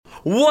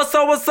What's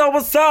up, what's up,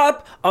 what's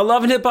up? A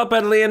Love and Hip Hop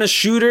Atlanta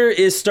shooter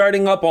is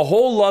starting up a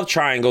whole love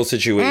triangle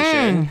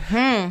situation.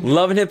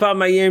 Love and Hip Hop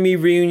Miami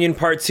reunion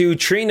part 2.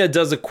 Trina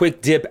does a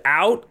quick dip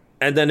out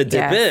and then a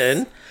dip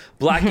in.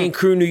 Black Ink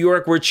Crew New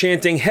York were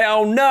chanting,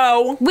 hell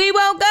no. We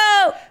won't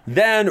go.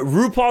 Then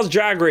RuPaul's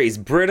Drag Race.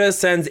 Britta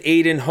sends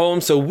Aiden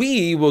home, so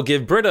we will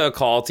give Britta a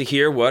call to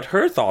hear what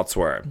her thoughts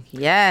were.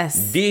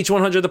 Yes.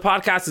 VH100, the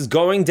podcast, is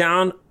going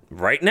down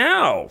right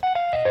now.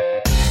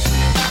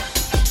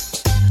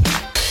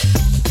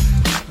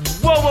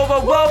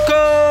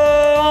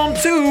 Welcome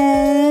to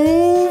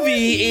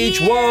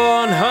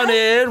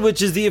VH100,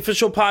 which is the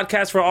official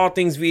podcast for all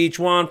things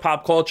VH1,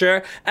 pop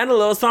culture, and a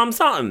little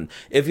something.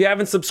 If you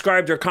haven't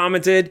subscribed or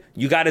commented,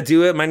 you got to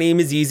do it. My name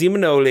is Easy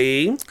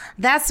Manoli.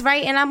 That's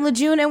right, and I'm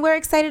LaJune, and we're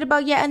excited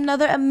about yet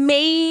another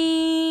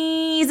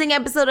amazing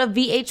episode of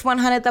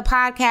VH100, the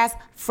podcast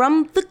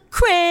from the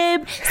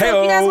crib. So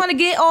if you guys want to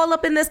get all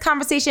up in this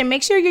conversation,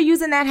 make sure you're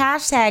using that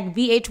hashtag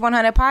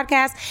VH100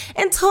 podcast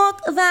and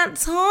talk that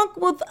talk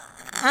with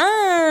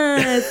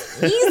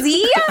us.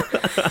 Easy.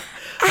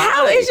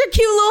 How is your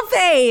cute little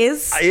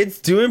face? It's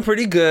doing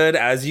pretty good,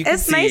 as you can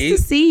see. It's nice to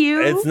see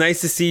you. It's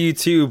nice to see you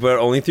too, but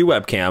only through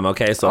webcam,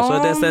 okay?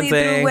 Social distancing.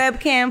 Only through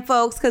webcam,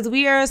 folks, because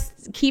we are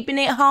keeping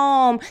it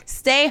home.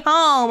 Stay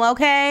home,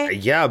 okay?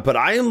 Yeah, but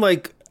I am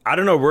like, I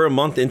don't know, we're a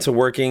month into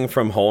working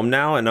from home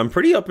now, and I'm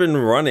pretty up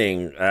and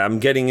running. I'm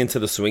getting into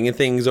the swing of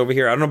things over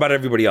here. I don't know about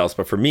everybody else,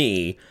 but for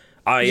me,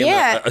 I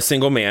am a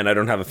single man. I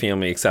don't have a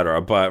family,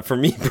 etc. But for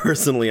me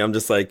personally, I'm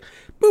just like,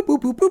 boop,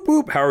 boop, boop, boop,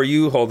 boop. How are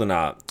you holding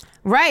up?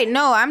 Right.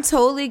 No, I'm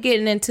totally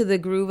getting into the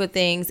groove of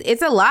things.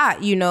 It's a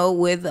lot, you know,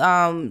 with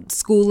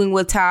schooling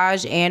with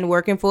Taj and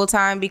working full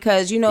time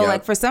because, you know,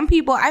 like for some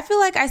people, I feel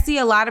like I see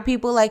a lot of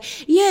people like,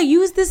 yeah,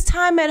 use this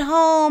time at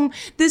home,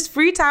 this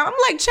free time. I'm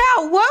like,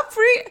 child, what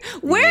free?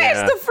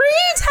 Where's the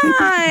free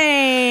time?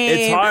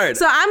 It's hard.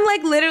 So I'm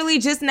like literally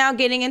just now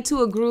getting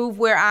into a groove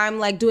where I'm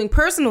like doing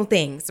personal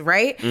things,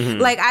 right?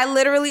 Like I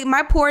literally,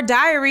 my poor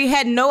diary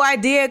had no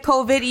idea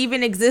COVID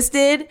even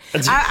existed.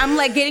 I'm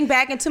like getting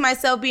back into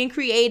myself, being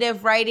creative,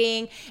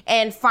 writing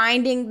and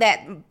finding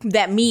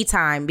that me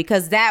time,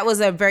 because that was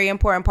a very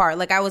important part.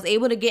 Like I was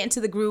able to get into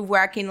the groove where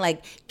I can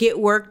like get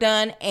work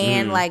done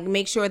and like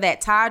make sure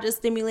that Taj is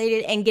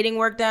stimulated and getting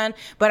work done,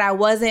 but I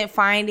wasn't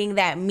finding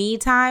that me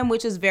time,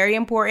 which is very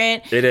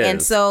important. It is.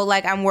 And so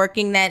like I'm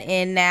working that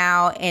in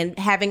now and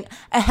having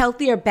a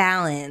healthier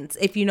balance,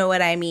 if you know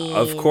what I mean.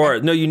 Of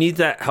course. No, you need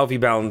that healthy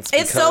balance.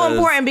 It's so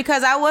important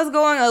because I was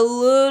going a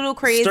little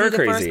crazy the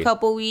crazy first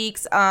couple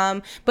weeks,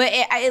 but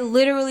it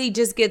literally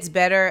just gets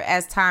better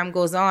as time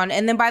goes on,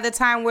 and then by the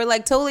time we're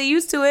like totally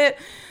used to it,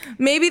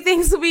 maybe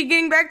things will be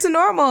getting back to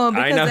normal,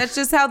 because that's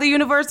just how the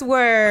universe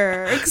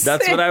works.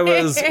 That's what I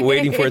was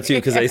waiting for too,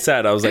 because I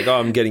was like, oh,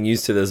 I'm getting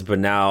used to this, but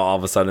now all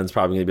of a sudden it's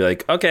probably gonna be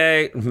like,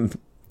 okay,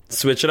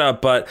 switch it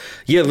up. But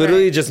yeah,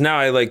 literally just now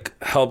I like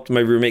helped my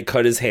roommate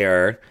cut his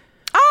hair.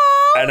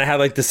 And I had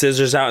like the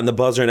scissors out and the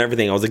buzzer and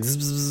everything. I was like,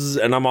 zzz,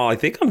 and I'm all, I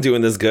think I'm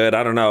doing this good.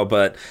 I don't know,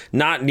 but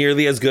not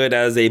nearly as good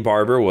as a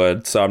barber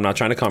would. So I'm not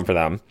trying to come for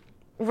them.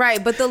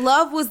 Right, but the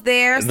love was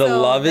there. The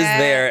love is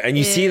there. And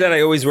you see that I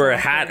always wear a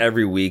hat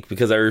every week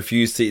because I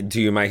refuse to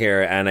do my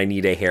hair and I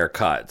need a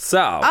haircut.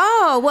 So.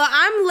 Oh, well,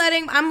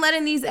 I'm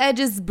letting these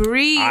edges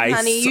breathe,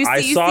 honey.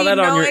 I saw that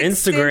on your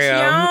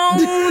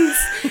Instagram.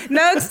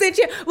 No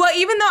extension. Well,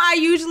 even though I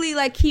usually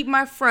like keep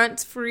my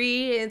front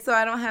free and so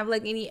I don't have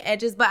like any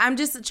edges, but I'm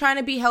just trying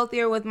to be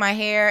healthier with my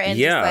hair and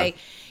just like,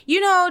 you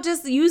know,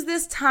 just use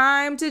this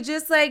time to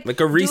just like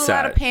a reset. Do a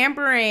lot of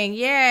pampering.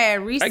 Yeah,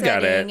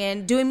 resetting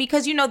and doing,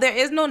 because, you know, there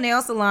is no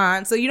nail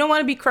salon. So you don't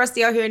want to be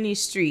crusty out here in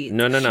these streets.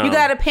 No. You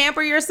got to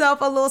pamper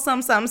yourself a little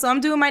something. So I'm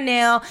doing my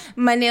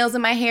nails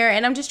and my hair,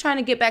 and I'm just trying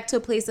to get back to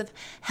a place of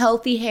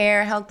healthy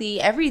hair,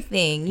 healthy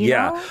everything. You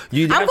know?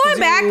 I'm going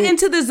back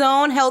into the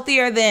zone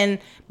healthier than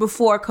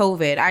before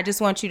COVID. I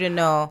just want you to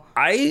know.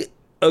 I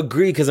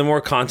agree, because I'm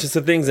more conscious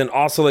of things, and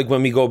also like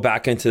when we go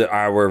back into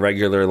our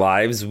regular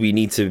lives, we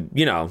need to,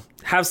 you know,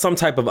 have some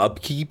type of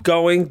upkeep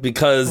going,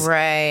 because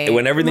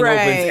when everything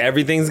opens,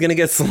 everything's gonna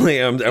get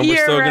slammed and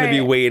we're still gonna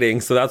be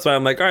waiting. So that's why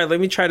I'm like, all right, let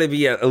me try to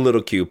be a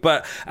little cute.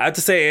 But I have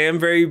to say, I am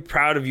very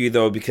proud of you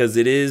though, because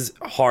it is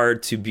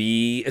hard to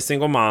be a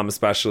single mom,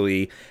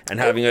 especially, and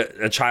having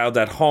a child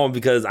at home,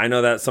 because I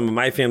know that some of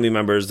my family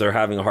members are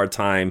having a hard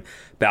time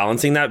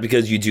balancing that,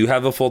 because you do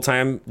have a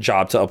full-time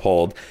job to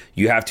uphold,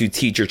 you have to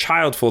teach your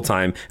child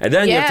full-time, and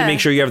then you have to make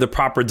sure you have the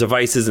proper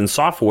devices and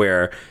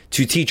software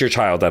to teach your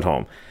child at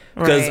home.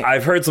 Because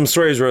I've heard some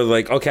stories where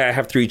like, okay, I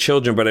have 3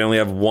 children, but I only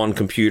have 1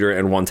 computer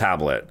and 1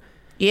 tablet.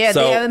 Yeah,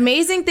 the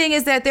amazing thing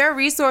is that there are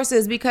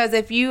resources, because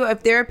if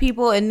there are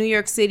people in New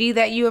York City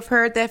that you have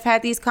heard that have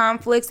had these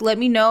conflicts, let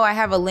me know. I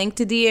have a link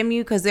to DM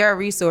you, because there are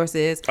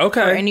resources for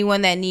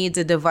anyone that needs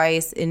a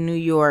device in New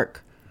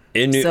York.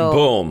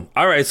 Boom.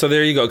 All right, so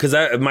there you go, because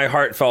my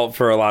heart felt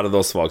for a lot of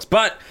those folks.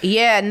 But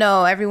yeah,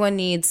 no, everyone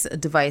needs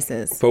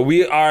devices. But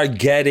we are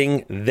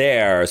getting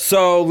there.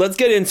 So let's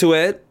get into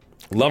it.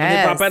 Love and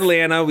Hip Hop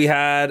Atlanta. We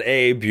had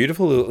a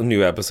beautiful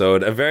new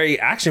episode, a very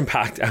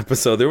action-packed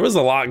episode. There was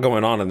a lot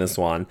going on in this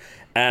one.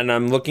 And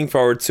I'm looking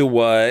forward to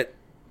what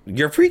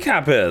your free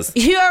cap is.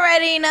 You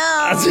already know.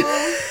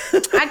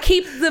 I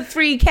keep the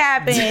free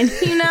cap in,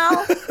 you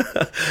know?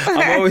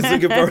 I'm always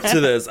looking forward to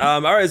this.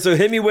 All right, so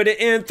hit me with it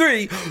in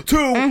 3,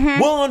 2,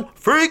 1,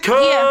 free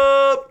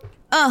cap.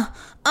 Yeah.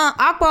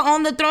 Akbar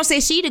on the throne say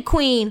she the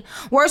queen.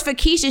 Worse for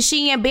Keisha,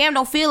 she and Bam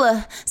don't feel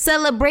her.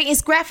 Celebrating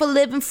scrap for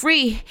living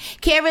free.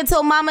 Karen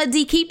told Mama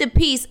D keep the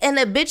peace. An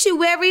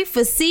obituary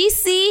for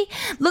CC.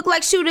 Look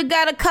like Shooter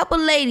got a couple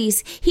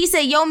ladies. He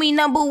said Yomi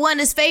 #1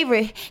 is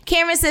favorite.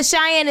 Karen said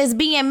Cheyenne is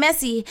being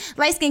messy.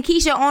 Light skin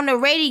Keisha on the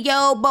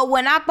radio, but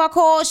when Akbar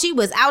called, she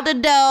was out the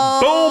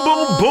door. Boom,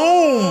 boom,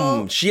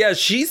 boom.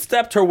 She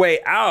stepped her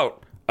way out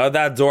of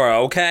that door,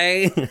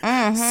 okay?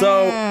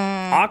 So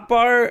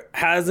Akbar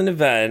has an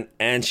event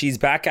and she's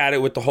back at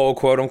it with the whole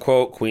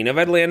quote-unquote Queen of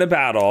Atlanta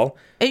battle.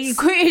 She's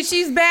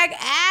back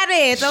at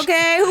it,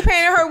 okay? Who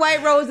painted her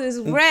white roses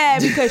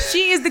red? Because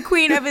she is the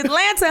Queen of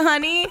Atlanta,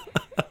 honey.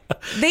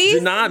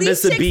 These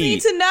chicks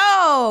need to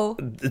know.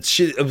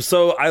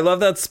 So I love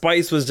that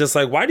Spice was just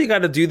like, why do you got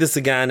to do this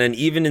again? And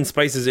even in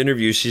Spice's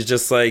interview, she's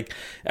just like,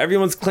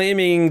 everyone's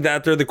claiming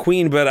that they're the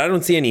queen, but I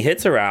don't see any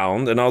hits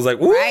around. And I was like,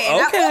 ooh,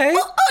 right. Okay.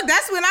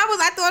 That's when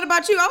I thought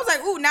about you. I was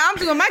like, ooh, now I'm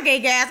doing my gay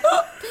gasp.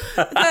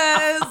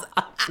 Because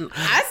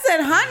I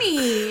said,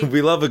 honey.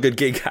 We love a good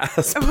gay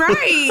gasp.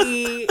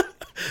 Right.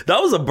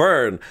 That was a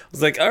burn. I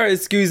was like, all right,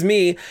 excuse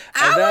me.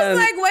 I was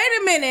like,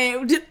 wait a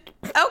minute.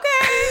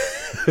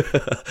 Okay.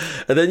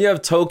 And then you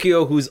have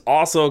Tokyo, who's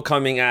also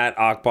coming at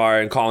Akbar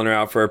and calling her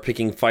out for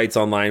picking fights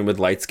online with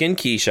light-skinned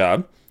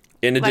Keisha.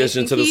 In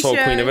addition to this whole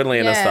Queen of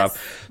Atlanta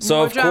stuff. So,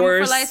 more of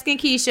course, for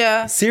light-skinned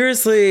Keisha.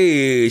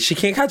 Seriously, she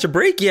can't catch a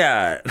break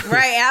yet.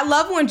 Right. I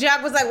love when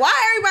Jack was like, why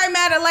everybody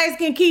mad at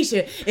light-skinned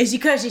Keisha? It's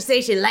because she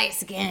say she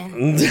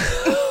light-skinned.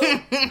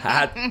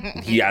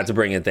 He had to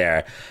bring it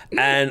there.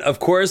 And, of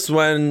course,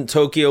 when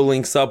Tokyo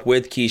links up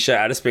with Keisha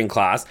at a spin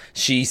class,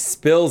 she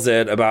spills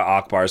it about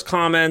Akbar's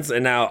comments.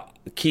 And now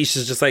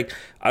Keisha's just like,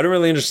 I don't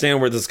really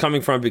understand where this is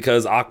coming from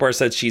because Akbar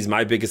said she's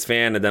my biggest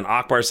fan, and then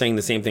Akbar saying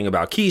the same thing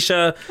about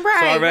Keisha.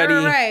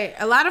 Right.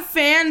 A lot of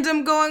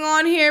fandom going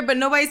on here, but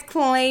nobody's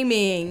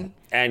claiming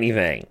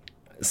anything.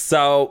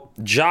 So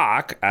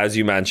Jock, as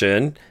you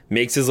mentioned,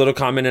 makes his little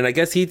comment, and I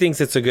guess he thinks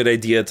it's a good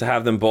idea to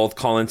have them both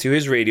call into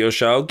his radio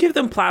show, give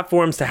them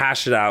platforms to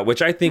hash it out,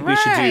 which I think we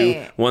should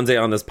do one day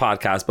on this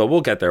podcast, but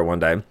we'll get there one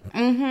day.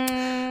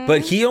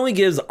 But he only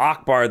gives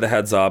Akbar the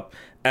heads up.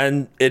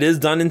 And it is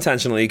done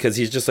intentionally because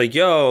he's just like,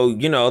 yo,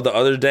 you know, the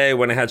other day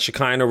when I had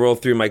Shekinah roll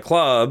through my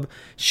club,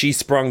 she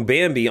sprung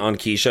Bambi on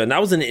Keisha. And that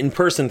was an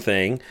in-person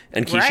thing.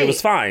 And Keisha was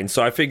fine.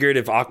 So I figured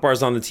if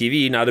Akbar's on the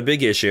TV, not a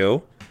big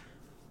issue.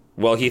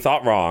 Well, he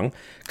thought wrong.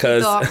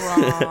 Because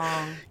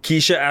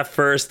Keisha at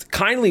first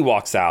kindly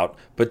walks out.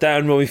 But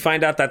then when we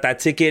find out that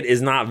ticket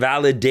is not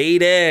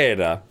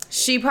validated,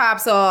 she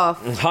pops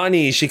off.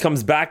 Honey, she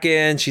comes back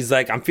in. She's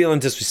like, I'm feeling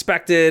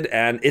disrespected.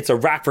 And it's a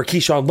rap for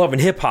Keisha on Love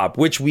and Hip Hop,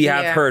 which we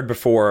have heard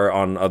before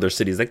on other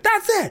cities. Like,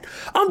 that's it.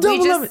 I'm done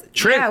with Love and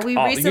Trick. Yeah, we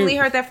recently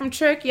heard that from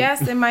Trick,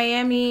 yes, in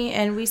Miami.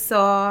 And we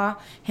saw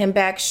him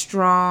back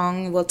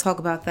strong. We'll talk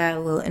about that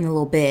in a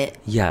little bit.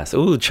 Yes.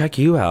 Ooh, check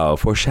you out.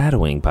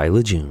 Foreshadowing by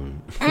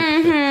Lejeune.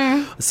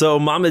 So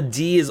Mama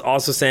D is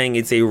also saying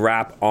it's a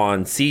rap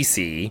on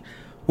CC.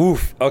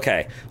 Oof.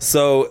 Okay.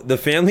 So the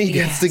family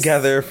gets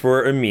together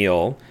for a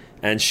meal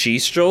and she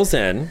strolls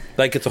in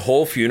like it's a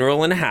whole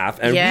funeral and a half.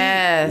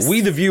 And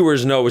we the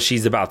viewers know what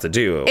she's about to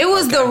do. It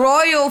was the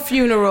royal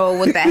funeral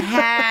with the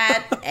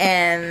hat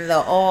and the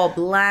all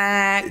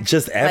black.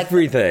 Just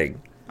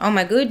everything. Oh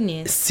my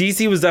goodness.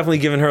 Cece was definitely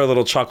giving her a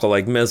little chuckle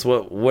like, Miss,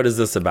 what is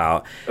this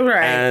about?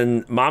 Right.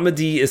 And Mama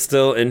D is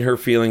still in her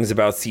feelings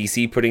about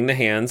Cece putting the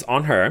hands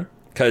on her.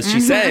 Because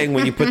she's saying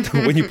when you put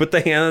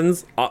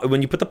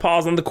the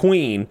paws on the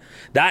queen,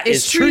 that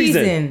is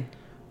treason.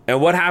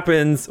 And what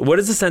happens? What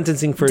is the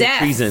sentencing for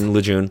treason,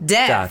 Lejeune?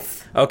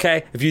 Death.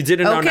 Okay, if you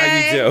didn't know, now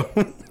you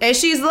do. And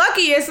she's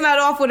lucky it's not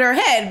off with her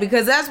head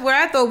because that's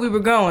where I thought we were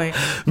going.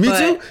 Me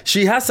too.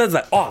 She has said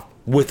that off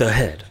with her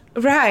head.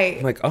 Right.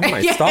 I'm like, oh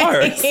my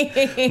stars.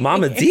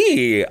 Mama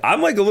D.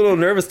 I'm like a little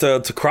nervous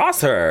to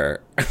cross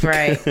her.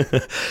 Right.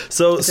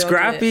 So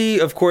Scrappy,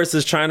 of course,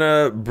 is trying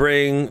to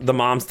bring the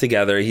moms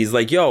together. He's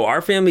like, yo,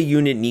 our family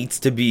unit needs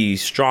to be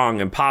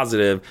strong and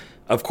positive.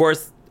 Of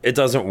course, it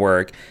doesn't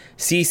work.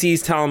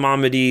 Cece's telling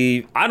Mama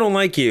D, I don't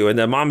like you. And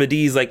then Mama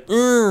D's like,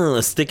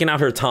 sticking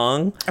out her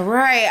tongue.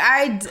 Right.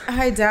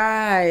 I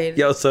died.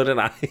 Yo, so did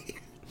I.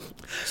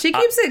 She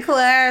keeps it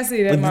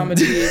classy, that Mama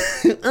D.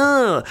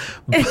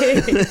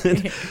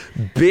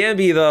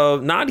 Bambi,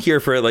 though, not here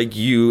for it like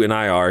you and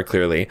I are,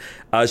 clearly.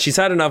 She's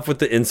had enough with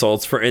the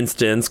insults. For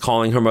instance,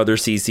 calling her mother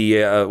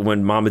Cece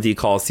when Mama D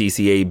calls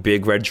Cece a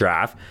big red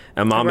giraffe.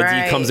 And Mama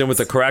D comes in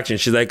with a correction.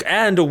 She's like,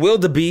 and a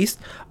wildebeest.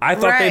 I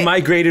thought they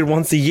migrated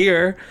once a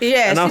year.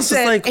 Yeah, and I was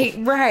just like...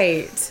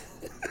 right.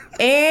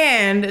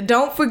 And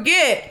don't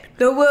forget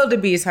the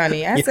wildebeest,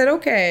 honey. I said,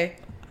 okay.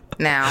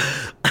 now.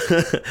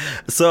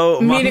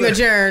 So meeting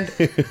adjourned.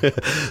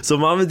 So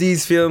Mama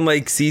D's feeling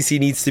like Cece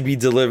needs to be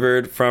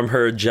delivered from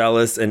her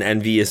jealous and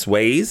envious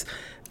ways.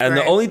 And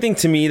the only thing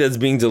to me that's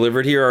being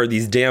delivered here are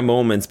these damn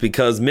moments,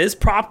 because Ms.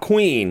 Prop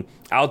Queen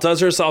outdoes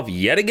herself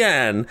yet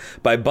again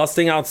by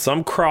busting out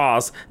some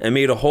cross and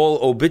made a whole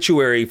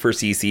obituary for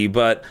Cece.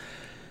 But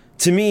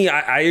to me,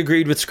 I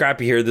agreed with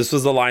Scrappy here. This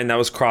was the line that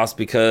was crossed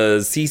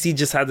because Cece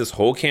just had this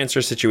whole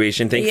cancer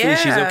situation. Thankfully,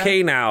 she's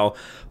okay now.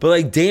 But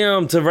like,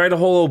 damn, to write a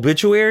whole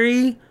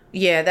obituary?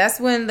 Yeah, that's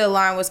when the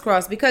line was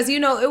crossed. Because, you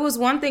know, it was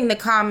one thing, the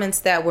comments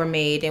that were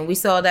made. And we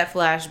saw that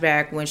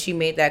flashback when she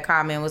made that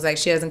comment. Was like,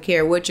 she doesn't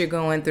care what you're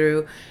going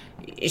through.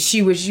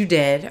 She wishes you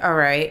dead. All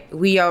right.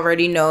 We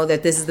already know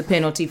that this is the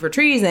penalty for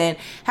treason.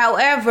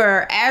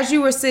 However, as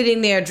you were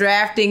sitting there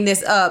drafting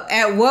this up,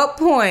 at what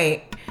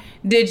point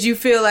did you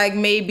feel like,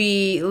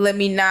 maybe let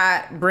me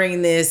not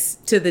bring this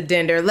to the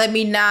dinner? Let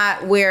me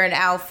not wear an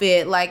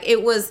outfit. Like,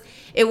 it was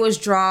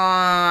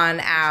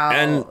drawn out.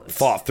 And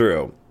thought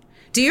through.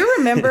 Do you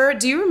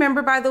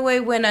remember, by the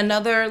way, when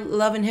another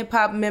Love and Hip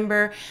Hop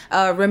member,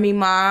 Remy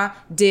Ma,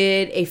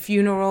 did a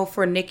funeral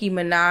for Nicki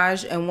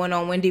Minaj and went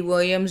on Wendy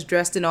Williams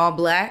dressed in all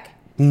black?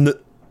 Yes.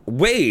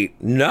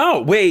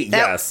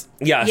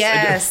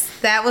 Yes,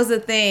 that was a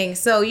thing.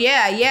 So,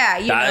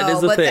 that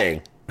is a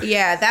thing.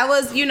 That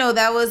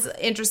was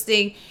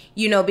interesting,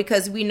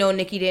 because we know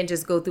Nicki didn't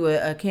just go through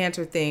a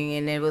cancer thing,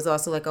 and it was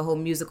also like a whole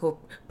musical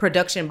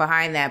production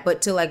behind that.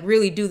 But to like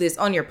really do this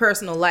on your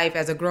personal life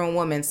as a grown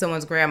woman,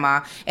 someone's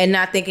grandma, and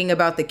not thinking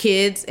about the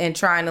kids and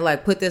trying to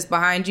like put this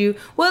behind you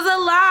was a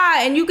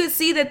lot. And you could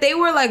see that they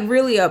were like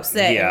really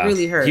upset and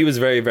really hurt. He was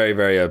very, very,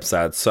 very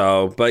upset.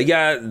 So, but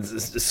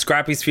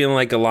Scrappy's feeling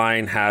like a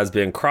line has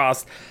been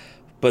crossed.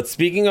 But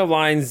speaking of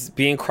lines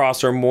being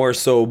crossed or more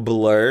so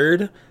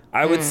blurred,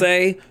 I would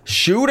say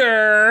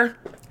Shooter.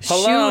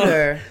 Hello.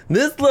 Shooter.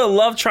 This little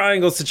love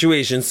triangle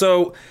situation.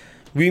 So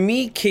we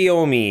meet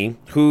Kiyomi,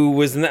 who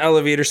was in the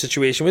elevator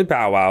situation with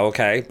Bow Wow,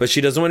 okay? But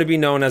she doesn't want to be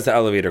known as the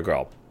elevator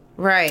girl.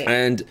 Right.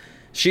 And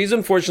she's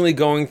unfortunately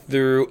going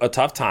through a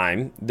tough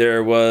time.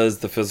 There was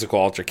the physical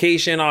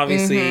altercation,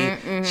 obviously.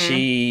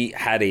 She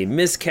had a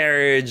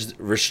miscarriage.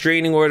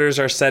 Restraining orders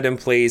are set in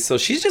place. So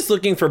she's just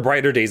looking for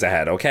brighter days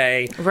ahead,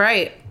 okay?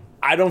 Right.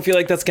 I don't feel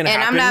like that's going to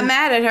happen. And I'm not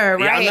mad at her,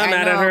 right? Yeah, I'm not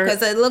mad at her.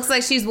 Because it looks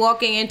like she's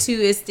walking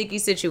into a sticky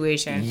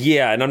situation.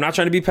 Yeah, and I'm not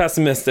trying to be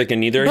pessimistic,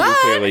 and neither are you,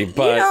 clearly.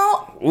 But,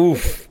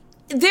 oof.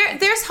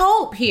 There's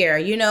hope here,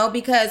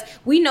 because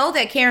we know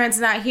that Karen's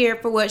not here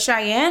for what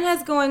Cheyenne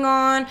has going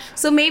on.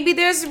 So maybe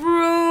there's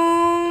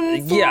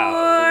room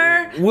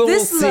for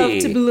this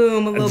love to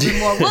bloom a little bit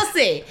more.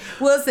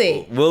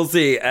 We'll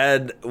see.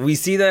 And we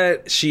see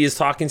that she is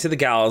talking to the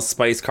gals,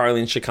 Spice, Carly,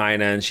 and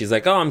Shekinah, and she's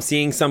like, I'm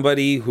seeing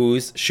somebody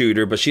who's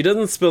Shooter, but she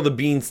doesn't spill the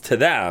beans to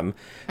them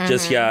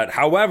just yet.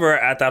 However,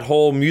 at that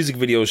whole music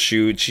video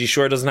shoot, she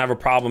sure doesn't have a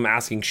problem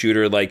asking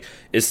Shooter, like,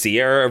 is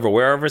Sierra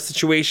aware of her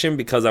situation?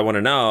 Because I want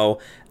to know.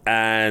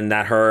 And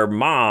that her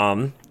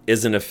mom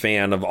isn't a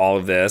fan of all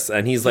of this.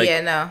 And he's like,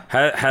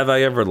 have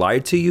I ever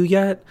lied to you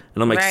yet?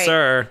 And I'm like,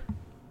 sir,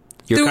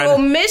 you're through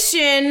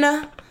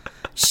omission.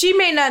 She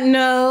may not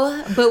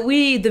know, but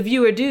we, the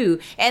viewer, do.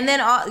 And then,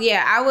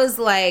 I was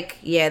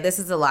like, this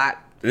is a lot.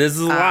 This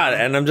is a lot.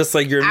 And I'm just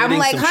like, you're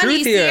admitting some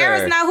truth here.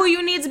 Sierra's not who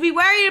you need to be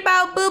worried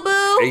about,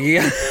 boo-boo.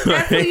 Yeah.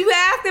 That's who you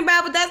asking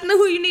about, but that's not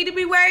who you need to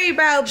be worried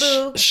about,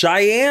 boo.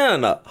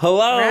 Cheyenne.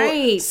 Hello.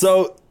 Right.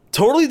 So,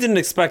 totally didn't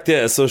expect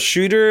this. So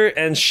Shooter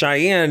and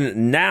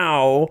Cheyenne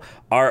now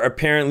are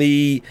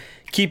apparently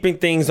keeping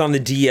things on the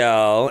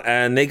DL,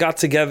 and they got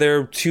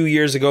together 2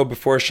 years ago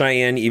before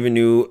Cheyenne even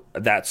knew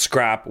that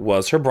Scrap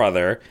was her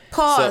brother.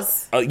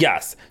 Pause. So,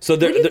 yes. So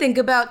what do you think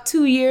about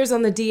 2 years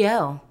on the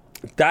DL?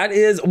 That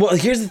is, well,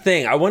 here's the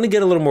thing. I want to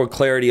get a little more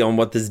clarity on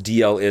what this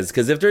DL is,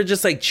 because if they're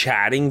just like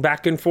chatting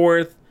back and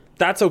forth,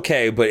 that's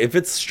okay. But if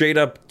it's straight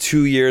up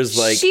 2 years,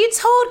 like, she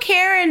told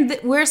Karen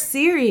that we're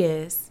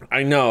serious.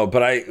 I know,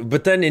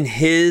 but then in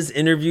his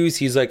interviews,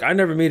 he's like, I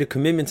never made a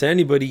commitment to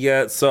anybody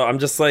yet. So I'm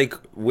just like,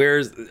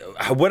 what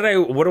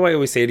do I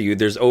always say to you?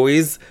 There's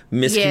always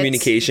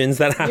miscommunications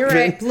that happen. You're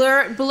right.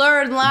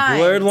 Blurred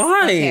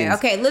lines.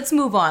 Okay. Let's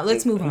move on.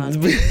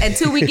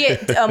 Until we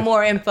get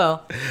more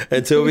info.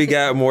 Until we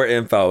get more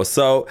info.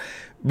 So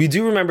we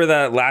do remember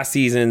that last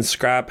season,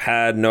 Scrap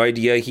had no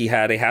idea he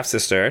had a half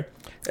sister.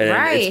 And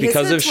it's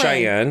because of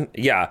Cheyenne.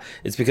 Yeah,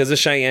 it's because of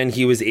Cheyenne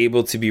he was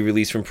able to be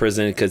released from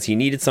prison because he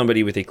needed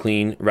somebody with a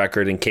clean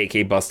record, and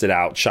KK busted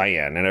out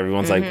Cheyenne. And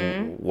everyone's like,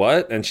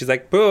 what? And she's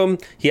like, boom,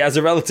 he has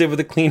a relative with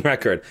a clean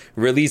record.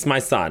 Release my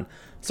son.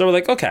 So we're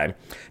like, okay.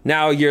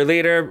 Now, a year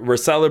later, we're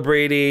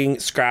celebrating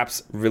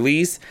Scrap's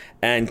release.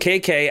 And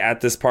KK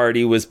at this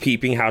party was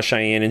peeping how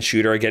Cheyenne and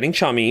Shooter are getting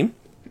chummy.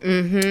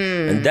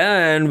 And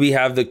then we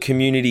have the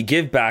community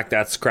give back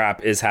that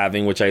Scrap is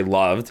having, which I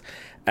loved.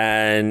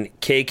 And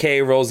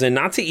KK rolls in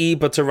not to eat,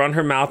 but to run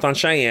her mouth on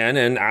Cheyenne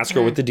and ask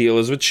her what the deal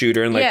is with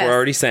Shooter. And like we're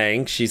already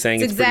saying, she's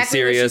saying it's pretty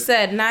serious. What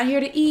she said, not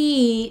here to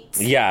eat.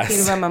 Yes.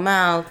 Here to run my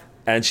mouth.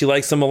 And she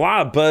likes him a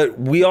lot. But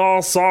we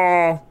all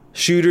saw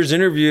Shooter's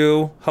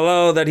interview,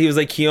 that he was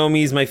like,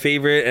 Kiyomi's my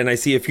favorite and I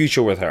see a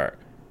future with her.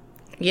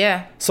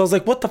 Yeah. So I was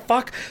like, what the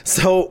fuck?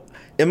 So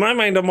in my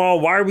mind, I'm all,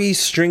 why are we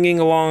stringing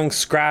along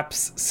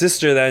Scrap's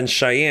sister then,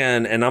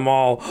 Cheyenne? And I'm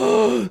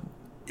all,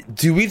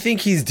 do we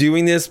think he's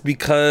doing this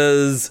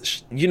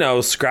because,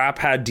 Scrap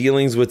had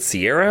dealings with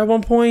Sierra at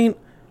one point?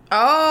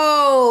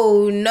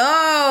 Oh,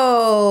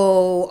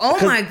 no.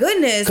 Oh, my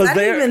goodness. I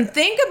didn't even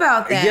think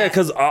about that. Yeah,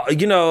 because,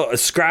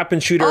 Scrap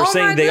and Shooter are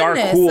saying they are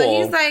cool.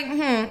 So he's like,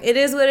 it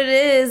is what it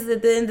is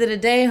at the end of the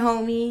day,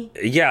 homie.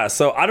 Yeah,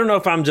 so I don't know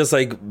if I'm just,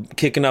 like,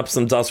 kicking up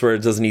some dust where it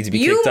doesn't need to be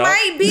kicked up. You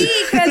might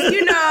be, because,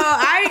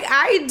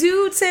 I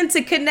do tend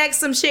to connect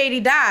some shady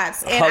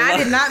dots, and I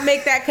did not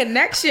make that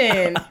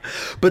connection.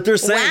 But they're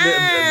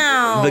saying,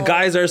 the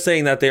guys are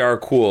saying that they are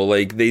cool.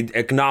 Like, they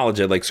acknowledge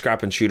it. Like,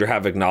 Scrap and Shooter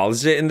have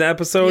acknowledged it in the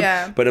episode.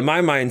 Yeah. But in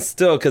my mind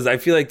still, because I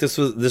feel like this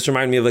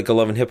reminded me of like a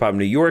Love and Hip Hop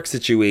New York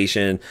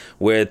situation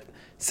with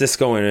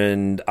Cisco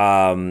and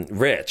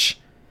Rich,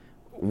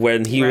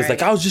 when he was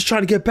like, I was just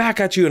trying to get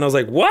back at you. And I was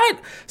like, what?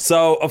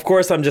 So of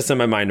course I'm just in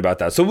my mind about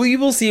that. So we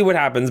will see what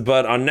happens.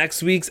 But on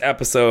next week's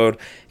episode,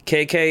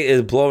 KK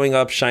is blowing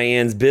up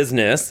Cheyenne's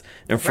business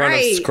in front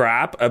of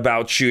Scrap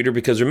about Shooter,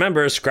 because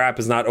remember, Scrap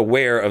is not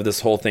aware of this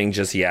whole thing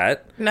just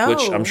yet,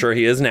 which I'm sure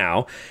he is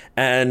now.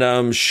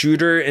 And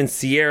Shooter and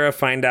Sierra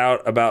find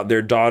out about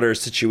their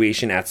daughter's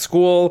situation at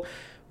school.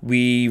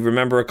 We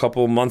remember a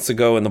couple months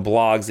ago in the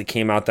blogs, it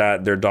came out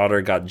that their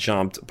daughter got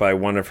jumped by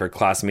one of her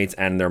classmates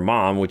and their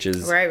mom, which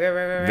is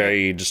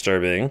very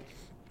disturbing.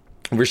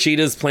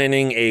 Rashida's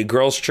planning a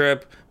girls'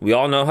 trip. We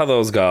all know how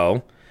those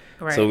go.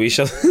 Right. So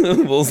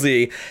we'll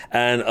see.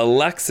 And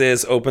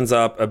Alexis opens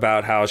up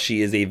about how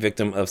she is a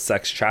victim of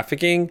sex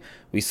trafficking.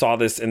 We saw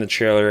this in the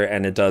trailer,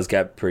 and it does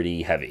get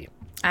pretty heavy.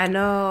 I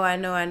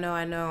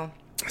know.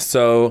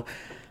 So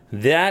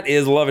that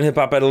is Love and Hip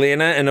Hop at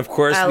Atlanta. And of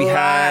course, we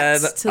had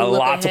a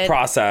lot to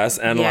process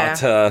and a lot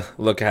to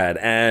look ahead.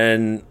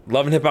 And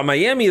Love and Hip Hop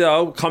Miami,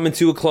 though, coming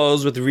to a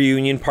close with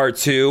Reunion Part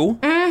 2.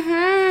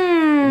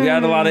 We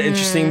had a lot of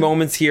interesting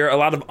moments here, a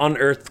lot of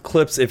unearthed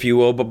clips, if you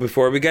will. But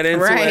before we get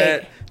into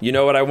it, you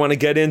know what I want to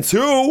get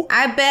into?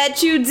 I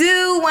bet you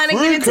do want to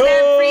get into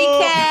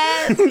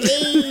that recap.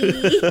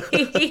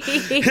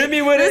 Hit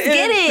me with Let's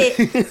get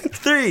it.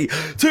 3,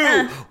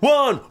 2,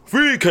 1,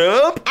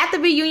 recap. At the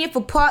reunion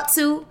for part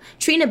 2,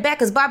 Trina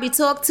Beck as Bobby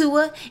talked to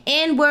her,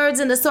 and words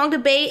in the song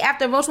debate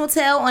after Roach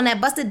Motel on that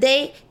busted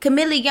date.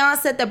 Chameleon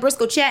said that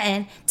Briscoe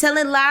chatting,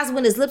 telling lies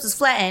when his lips was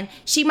flattened.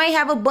 She might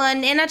have a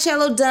bun, and a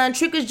cello done.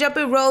 Trickers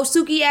jumping road,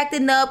 Suki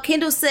acting up.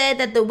 Kendall said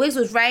that the wigs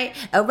was right.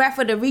 A rap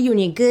for the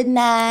reunion. Good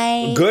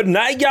night. Good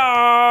night,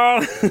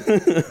 y'all.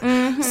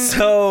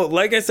 So,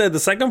 like I said, the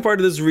second part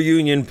of this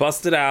reunion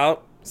busted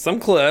out some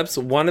clips.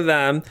 One of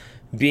them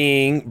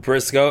being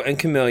Briscoe and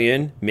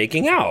Chameleon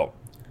making out.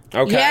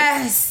 Okay.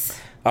 Yes.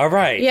 All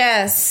right.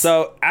 Yes.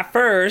 So at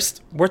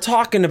first, we're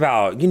talking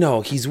about,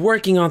 he's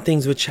working on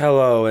things with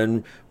Cello,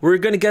 and we're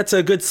going to get to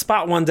a good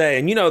spot one day.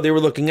 And, they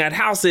were looking at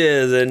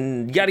houses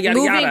and yada, yada,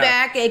 Moving yada.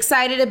 back,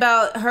 excited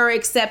about her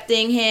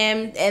accepting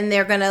him, and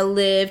they're going to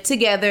live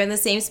together in the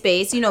same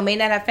space. May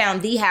not have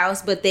found the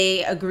house, but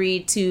they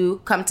agreed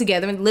to come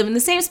together and live in the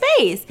same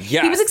space.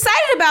 Yes. He was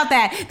excited about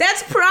that.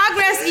 That's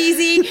progress,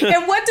 Easy.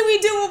 And what do we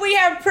do when we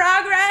have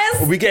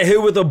progress? We get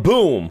hit with a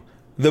boom.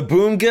 The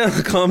boom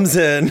comes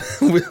in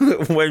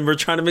when we're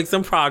trying to make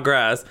some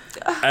progress,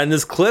 and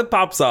this clip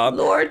pops up.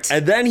 Lord.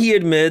 And then he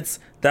admits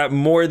that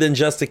more than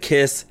just a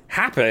kiss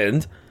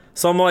happened.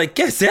 So I'm like,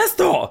 ¿qué es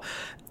esto?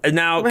 And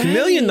now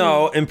Chameleon,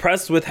 though,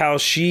 impressed with how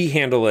she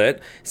handled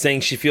it,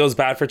 saying she feels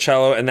bad for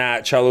Cello and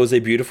that Cello is a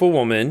beautiful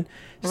woman,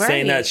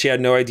 saying that she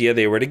had no idea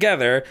they were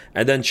together.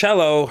 And then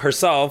Cello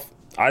herself,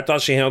 I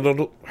thought she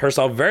handled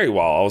herself very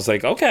well. I was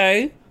like,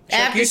 okay.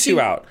 After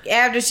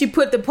she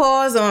put the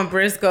pause on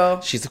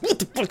Briscoe, she's like, what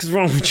the fuck is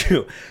wrong with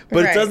you?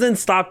 But it doesn't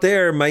stop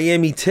there.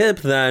 Miami Tip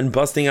then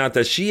busting out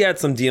that she had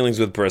some dealings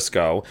with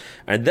Briscoe.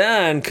 And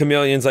then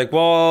Chameleon's like,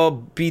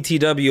 well,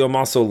 BTW, I'm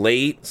also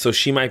late, so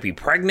she might be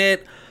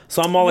pregnant.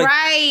 So I'm all like,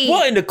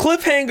 what in the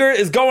cliffhanger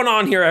is going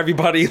on here,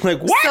 everybody?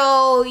 Like, what?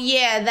 So,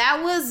 yeah,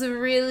 that was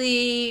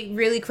really,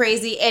 really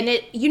crazy. And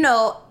it,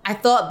 I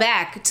thought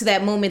back to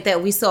that moment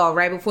that we saw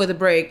right before the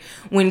break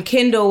when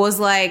Kendall was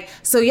like,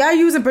 so y'all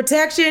using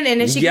protection? And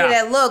then she gave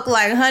that look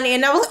like, honey.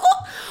 And I was like,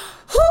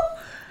 oh,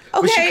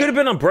 okay. But she could have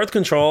been on birth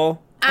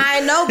control.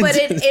 I know, but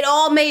it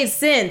all made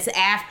sense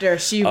after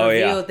she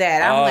revealed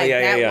that. I'm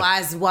that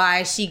was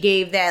why she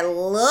gave that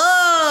look.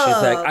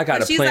 She's like, I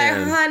got a plan. She's like,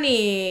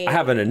 honey, I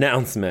have an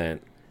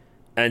announcement.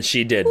 And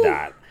she did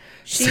that.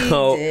 She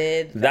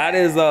did that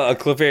is a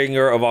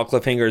cliffhanger of all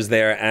cliffhangers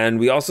there.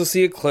 And we also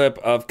see a clip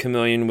of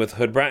Chameleon with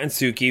Hoodbrat and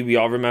Suki. We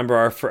all remember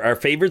our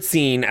favorite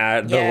scene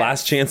at the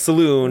Last Chance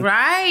Saloon.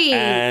 Right.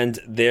 And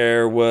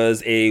there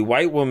was a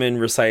white woman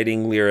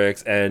reciting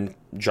lyrics and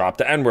dropped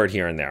the N-word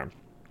here and there.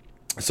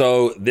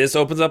 So this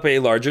opens up a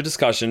larger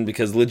discussion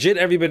because legit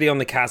everybody on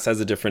the cast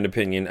has a different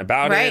opinion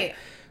about it.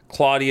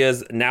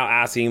 Claudia's now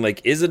asking,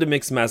 like, is it a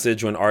mixed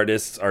message when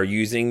artists are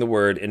using the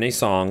word in a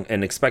song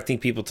and expecting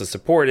people to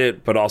support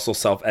it, but also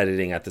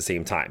self-editing at the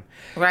same time?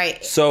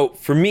 Right. So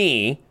for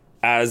me,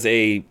 as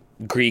a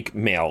Greek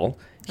male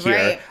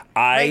here,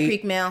 I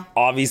Greek male.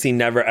 obviously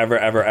never,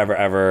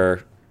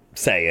 ever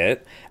say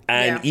it.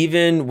 And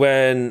even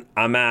when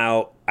I'm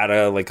out at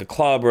a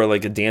club or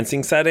like a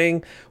dancing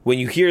setting, when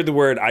you hear the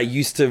word, I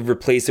used to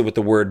replace it with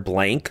the word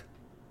blank.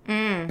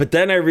 But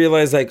then I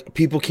realized, like,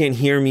 people can't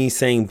hear me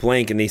saying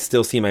blank and they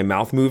still see my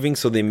mouth moving.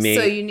 So they may.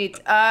 So you need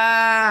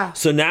to,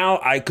 So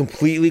now I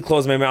completely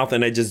close my mouth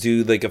and I just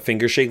do like a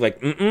finger shake,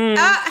 like,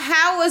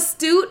 how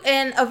astute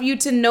of you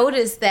to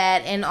notice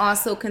that, and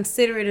also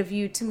considerate of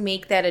you to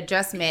make that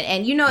adjustment.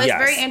 And, you know, it's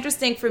very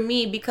interesting for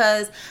me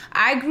because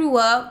I grew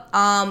up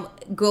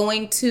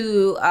going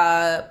to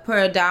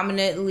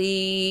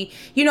predominantly,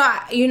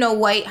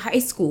 white high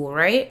school,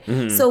 right?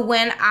 Mm-hmm. So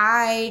when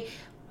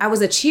I was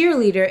a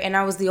cheerleader and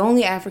I was the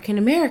only African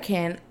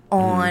American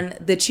on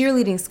the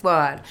cheerleading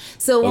squad.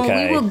 So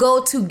when we would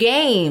go to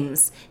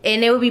games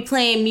and they would be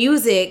playing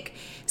music,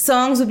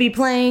 songs would be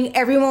playing,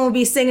 everyone would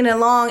be singing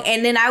along,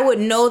 and then I would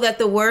know that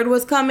the word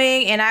was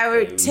coming and I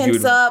would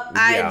tense up.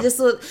 I'd be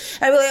like,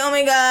 oh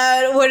my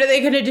God, what are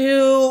they going to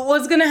do?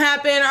 What's going to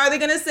happen? Are they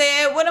going to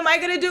say it? What am I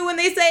going to do when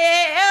they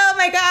say it? Oh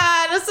my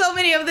God, so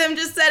many of them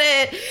just said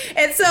it.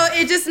 And so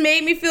it just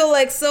made me feel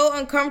like so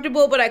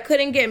uncomfortable, but I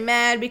couldn't get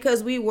mad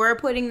because we were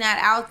putting that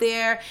out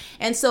there.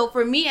 And so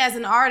for me as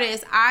an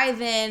artist, I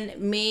then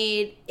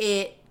made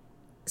it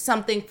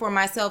something for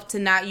myself to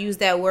not use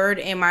that word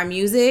in my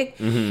music.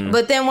 Mm-hmm.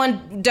 But then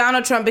when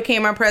Donald Trump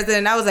became our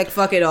president, I was like,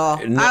 fuck it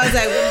all. No. I was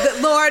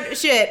like, Lord,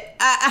 shit.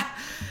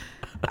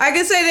 I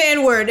can say the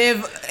N-word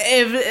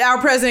if our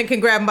president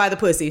can grab him by the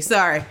pussy.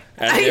 Sorry.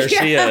 And there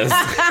she is.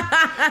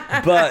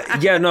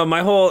 But yeah, no,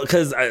 my whole,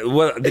 because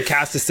what the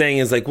cast is saying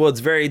is like, well,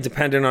 it's very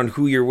dependent on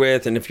who you're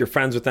with and if you're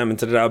friends with them and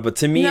da-da-da. But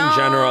to me in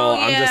general,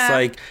 I'm just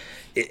like,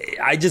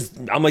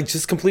 I'm like,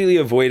 just completely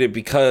avoid it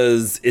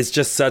because it's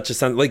just such a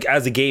sense. Like,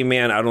 as a gay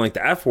man, I don't like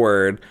the F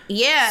word.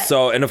 Yeah.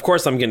 So, and of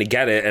course I'm going to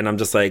get it. And I'm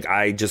just like,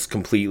 I just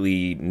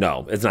completely,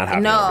 no, it's not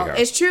happening. No,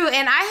 it's true.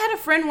 And I had a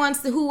friend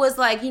once who was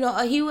like,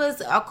 he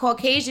was a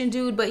Caucasian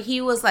dude, but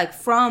he was like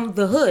from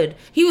the hood.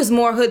 He was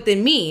more hood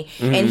than me.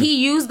 Mm-hmm. And he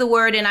used the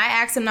word and I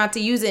asked him not to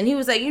use it. And he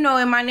was like, in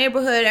my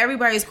neighborhood,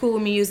 everybody's cool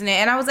with me using it.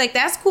 And I was like,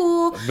 that's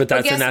cool. But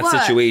that's in that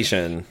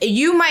situation.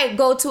 You might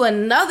go to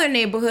another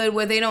neighborhood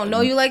where they don't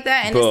know you like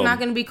that. And it's not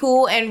going to be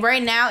cool. And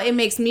right now, it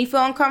makes me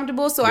feel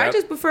uncomfortable. So I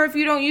just prefer if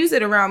you don't use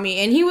it around me.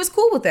 And he was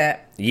cool with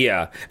that.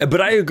 Yeah.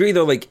 But I agree,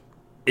 though. Like,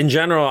 in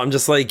general, I'm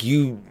just like,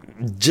 you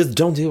just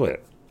don't do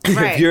it.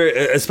 Right. If you're,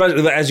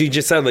 especially as you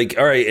just said, like,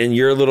 all right, in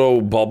your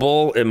little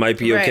bubble, it might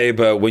be okay,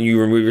 but when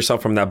you remove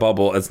yourself from that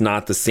bubble, it's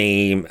not the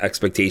same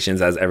expectations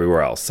as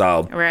everywhere else.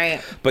 So,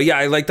 right. But yeah,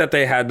 I like that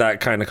they had that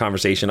kind of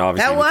conversation.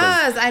 Obviously,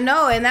 I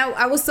know, and that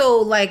I was so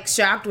like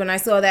shocked when I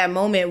saw that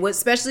moment,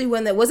 especially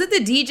when was it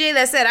the DJ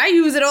that said, "I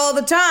use it all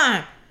the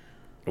time."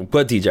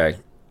 What DJ?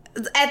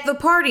 At the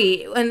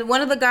party, and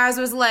one of the guys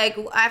was like,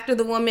 after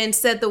the woman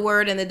said the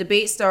word and the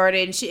debate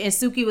started, and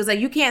Suki was like,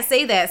 "You can't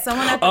say that."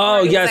 Someone at the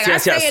party was like,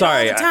 yes.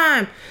 Sorry. All the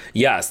time.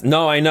 Yes.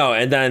 No, I know.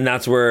 And then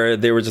that's where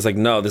they were just like,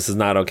 "No, this is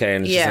not okay."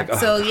 And it's just like,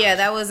 so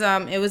that was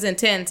it was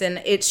intense,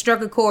 and it struck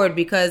a chord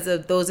because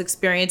of those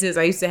experiences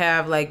I used to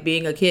have, like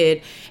being a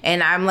kid.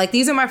 And I'm like,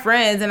 these are my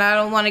friends, and I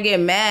don't want to get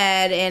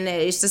mad. And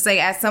it's just like,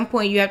 at some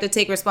point, you have to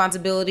take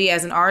responsibility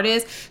as an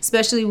artist,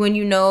 especially when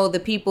you know the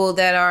people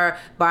that are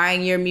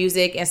buying your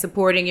music and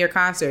supporting your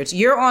concerts.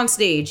 You're on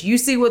stage. You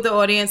see what the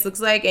audience looks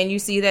like, and you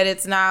see that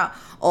it's not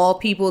all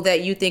people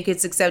that you think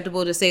it's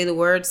acceptable to say the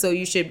word, so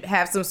you should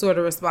have some sort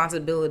of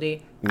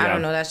responsibility. Yeah. I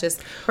don't know. That's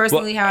just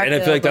personally how I feel.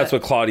 And I feel like that's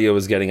what Claudia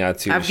was getting at,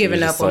 too. I've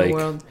given up on the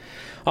world.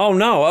 Oh,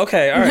 no.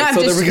 Okay. All right.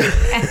 So there we go.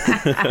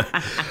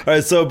 All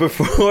right. So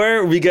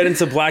before we get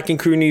into Black and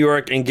Crew New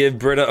York and give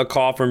Britta a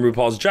call from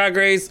RuPaul's Drag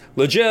Race,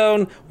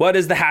 LeJune, what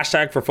is the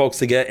hashtag for folks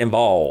to get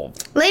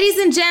involved? Ladies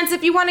and gents,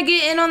 if you want to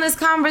get in on this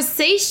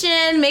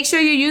conversation, make sure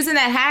you're using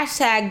that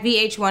hashtag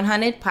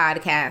VH100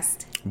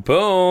 podcast.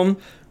 Boom.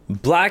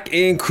 Black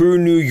and Crew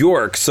New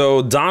York.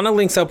 So Donna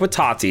links up with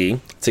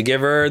Tati to give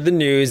her the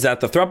news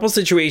that the throuple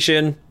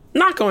situation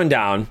not going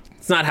down.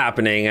 It's not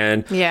happening.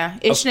 And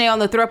Ishnae on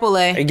the throuple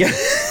A.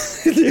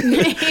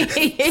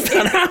 It's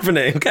not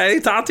happening, okay,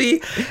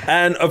 Tati?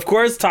 And of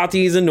course,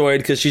 Tati's annoyed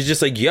because she's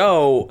just like,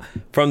 yo,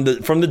 from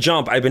the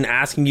jump, I've been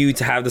asking you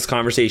to have this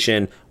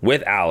conversation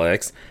with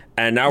Alex.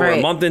 And now we're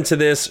a month into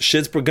this.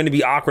 Shit's going to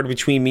be awkward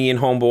between me and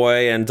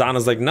homeboy. And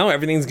Donna's like, no,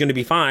 everything's going to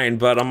be fine.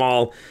 But I'm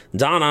all,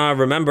 Donna,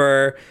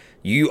 remember,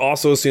 you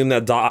also assumed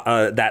that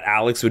that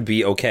Alex would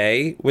be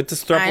okay with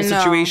this throuple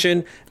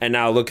situation. And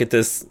now look at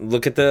this.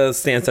 Look at the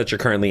stance that you're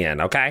currently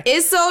in, okay?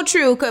 It's so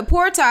true.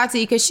 Poor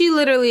Tati, because she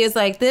literally is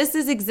like, this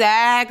is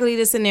exactly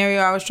the scenario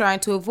I was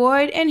trying to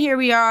avoid. And here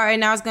we are. And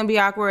now it's going to be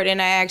awkward.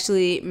 And I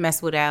actually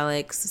messed with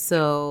Alex.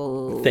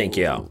 So thank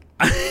you.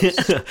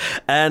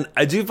 And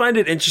I do find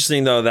it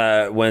interesting, though,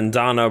 that when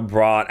Donna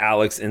brought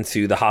Alex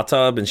into the hot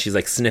tub and she's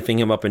like sniffing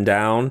him up and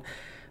down,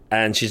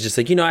 And she's just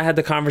like, I had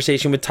the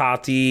conversation with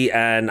Tati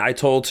and I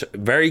told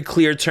very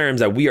clear terms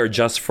that we are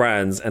just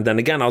friends. And then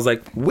again, I was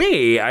like,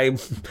 wait, I'm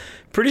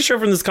pretty sure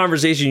from this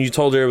conversation you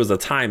told her it was a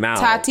timeout.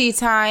 Tati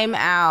time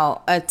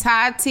out. A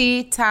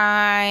Tati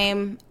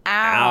time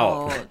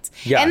out.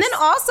 Yes. And then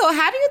also,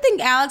 how do you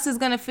think Alex is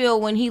going to feel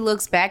when he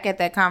looks back at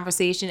that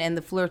conversation and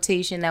the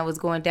flirtation that was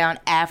going down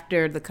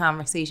after the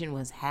conversation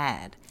was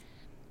had?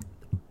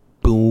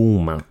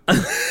 Boom.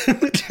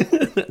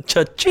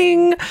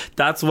 Cha-ching.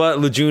 That's what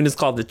Lejeune is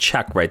called, the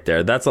check right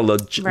there. That's a le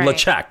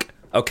check.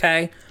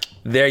 Okay?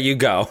 There you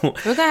go. We're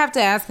going to have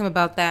to ask him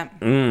about that.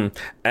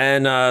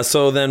 And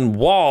so then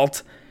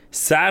Walt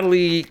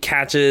sadly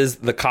catches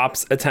the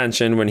cops'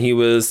 attention when he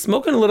was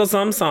smoking a little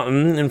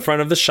something in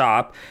front of the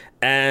shop.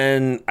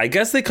 And I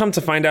guess they come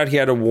to find out he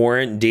had a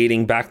warrant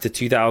dating back to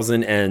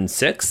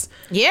 2006.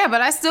 Yeah,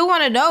 but I still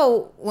want to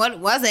know, what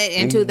was it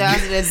in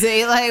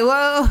 2006? Like,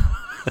 whoa.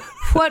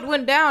 What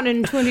went down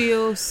in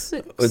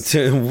 2006?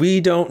 We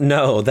don't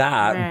know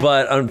that. Right.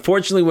 But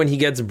unfortunately, when he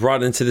gets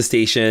brought into the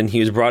station, he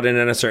was brought in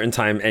at a certain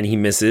time and he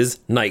misses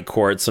night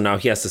court. So now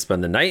he has to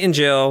spend the night in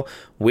jail,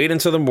 wait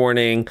until the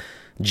morning.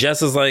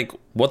 Jess is like,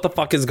 what the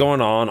fuck is going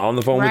on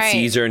the phone with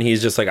Caesar. And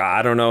he's just like,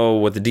 I don't know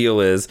what the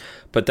deal is.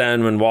 But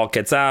then when Walt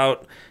gets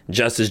out,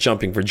 Jess is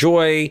jumping for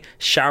joy,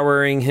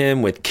 showering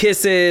him with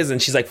kisses.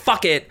 And she's like,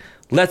 fuck it.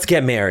 Let's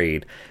get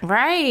married.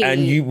 Right.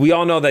 And we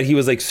all know that he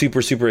was like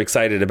super, super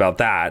excited about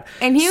that.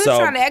 And he was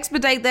trying to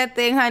expedite that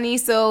thing, honey.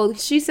 So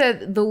she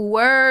said the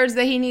words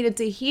that he needed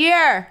to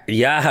hear.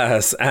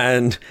 Yes.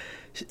 And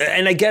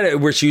I get it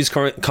where she was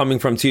coming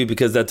from too,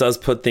 because that does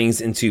put things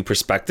into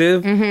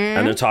perspective. Mm-hmm.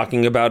 And they're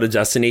talking about a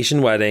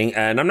destination wedding.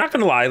 And I'm not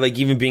going to lie, like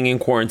even being in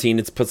quarantine,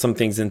 it's put some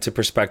things into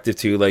perspective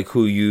too, like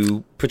who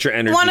you put your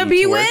energy want to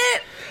be with.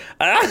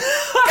 Here's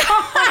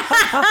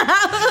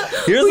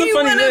who the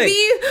funny thing.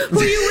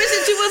 Who you wish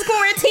that you was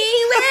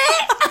quarantined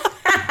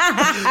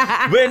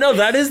with? Wait, no,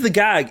 that is the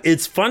gag.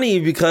 It's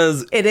funny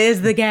because it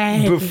is the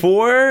gag.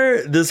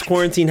 Before this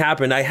quarantine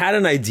happened, I had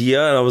an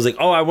idea and I was like,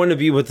 oh, I want to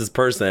be with this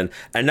person.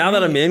 And now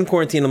that I'm in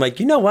quarantine, I'm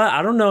like, you know what?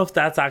 I don't know if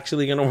that's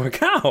actually going to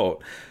work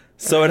out.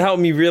 So it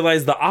helped me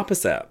realize the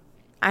opposite.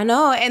 I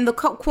know, and the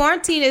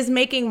quarantine is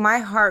making my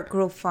heart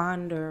grow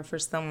fonder for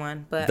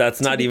someone. But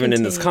that's not even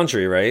in this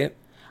country, right?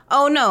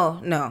 Oh, no.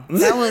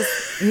 That was...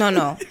 No.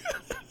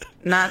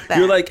 Not that.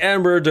 You're like,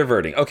 Amber,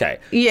 diverting. Okay.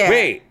 Yeah.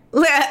 Wait.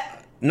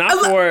 Not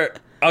for...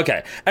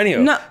 Okay.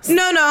 Anyway. No.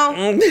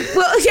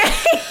 Well, yeah.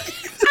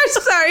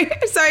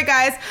 I'm sorry,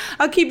 guys.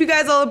 I'll keep you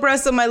guys all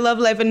abreast of my love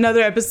life.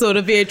 Another episode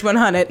of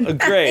VH100.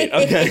 Great.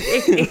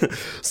 Okay.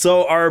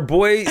 So our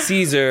boy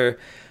Caesar,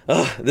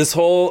 this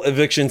whole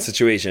eviction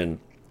situation...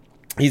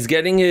 He's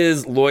getting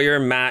his lawyer,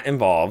 Matt,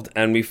 involved,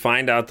 and we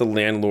find out the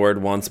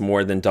landlord wants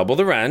more than double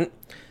the rent.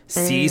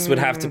 Cease would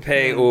have to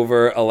pay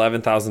over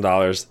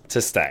 $11,000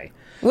 to stay.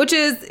 Which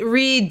is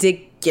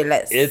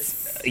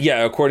ridiculous.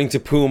 According to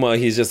Puma,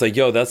 he's just like,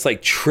 yo, that's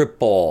like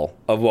triple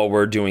of what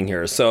we're doing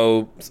here.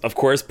 So, of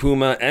course,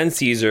 Puma and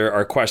Caesar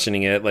are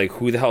questioning it, like,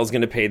 who the hell is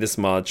going to pay this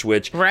much?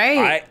 Which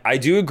I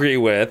do agree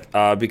with,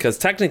 because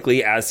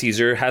technically, as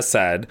Caesar has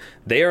said,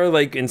 they are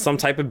like in some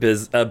type of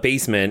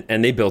basement,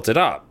 and they built it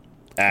up.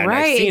 And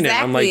I've seen it.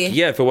 I'm like,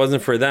 yeah, if it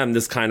wasn't for them,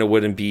 this kind of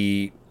wouldn't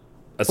be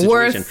a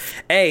situation.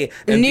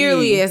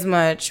 Nearly as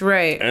much,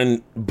 right?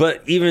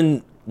 But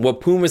even what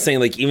Puma's saying,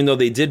 like, even though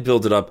they did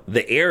build it up,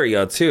 the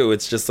area too,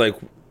 it's just like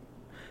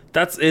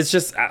it's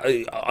just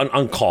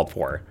uncalled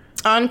for.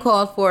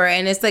 Uncalled for,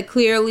 and it's like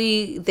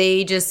clearly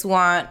they just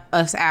want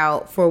us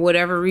out for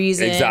whatever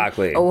reason.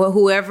 Exactly. Or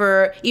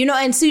whoever,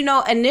 and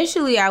so,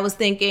 initially I was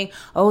thinking,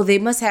 oh, they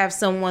must have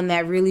someone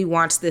that really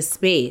wants this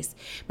space.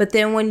 But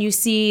then when you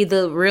see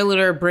the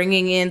realtor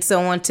bringing in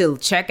someone to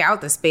check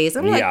out the space,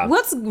 I'm like,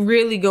 what's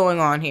really going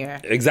on here?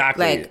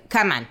 Exactly. Like,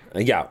 come on.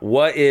 Yeah,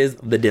 what is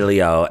the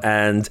dealio?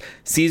 And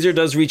Caesar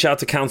does reach out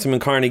to Councilman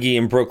Carnegie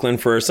in Brooklyn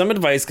for some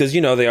advice because,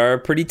 they are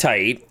pretty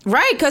tight.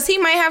 Right, because he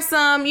might have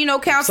some,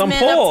 councilman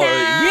uptown,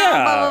 blah,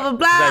 blah, blah,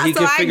 blah. That he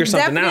could figure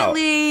something out.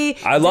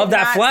 I love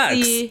that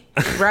flex.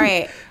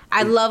 Right.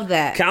 I love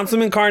that.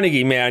 Councilman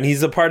Carnegie, man,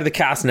 he's a part of the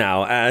cast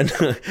now. And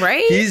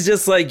he's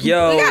just like,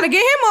 yo. We got to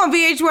get him on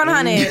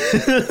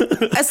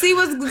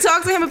VH100.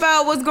 Talk to him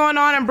about what's going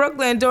on in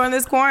Brooklyn during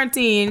this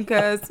quarantine.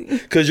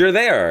 Because you're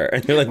there.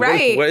 And you're like,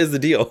 what is the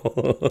deal?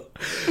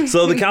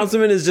 So the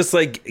councilman is just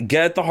like,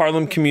 get the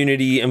Harlem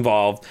community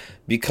involved.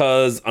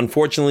 Because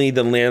unfortunately,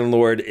 the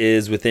landlord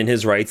is within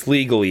his rights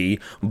legally.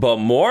 But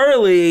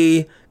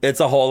morally,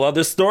 it's a whole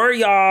other story,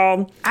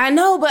 y'all. I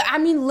know, but I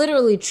mean,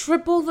 literally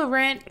triple the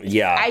rent.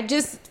 Yeah. I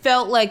just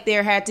felt like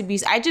there had to be,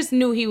 I just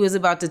knew he was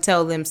about to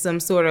tell them some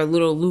sort of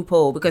little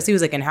loophole because he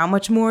was like, and how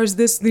much more is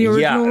this the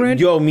original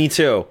rent? Yo, me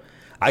too.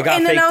 I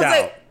got faked out.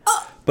 Like,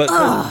 but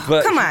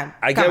come on.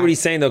 I get what he's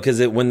saying, though,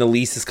 because when the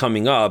lease is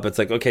coming up, it's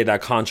like, okay,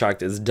 that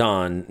contract is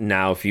done.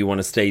 Now, if you want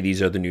to stay,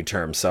 these are the new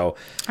terms. So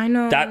I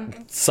know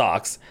that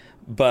sucks.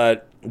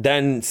 But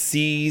then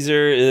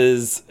Caesar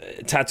is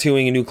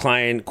tattooing a new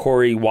client,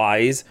 Corey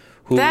Wise.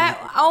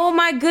 Oh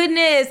my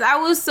goodness. I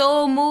was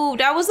so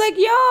moved. I was like,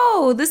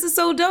 yo, this is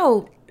so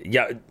dope.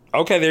 Yeah.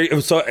 Okay,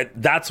 so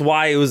that's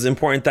why it was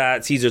important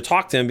that Caesar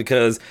talked to him,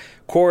 because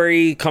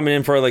Corey, coming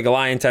in for like a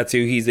lion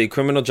tattoo, he's a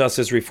criminal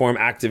justice reform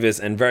activist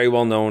and very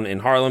well known in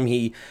Harlem.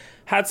 He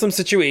had some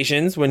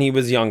situations when he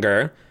was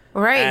younger.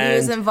 Right, he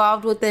was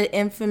involved with the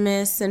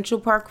infamous Central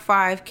Park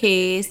 5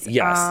 case.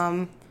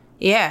 Yes.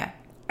 Yeah.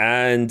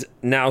 And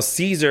now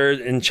Caesar,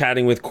 in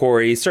chatting with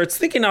Corey, starts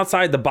thinking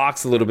outside the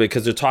box a little bit,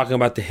 because they're talking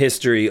about the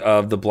history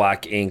of the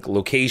Black Ink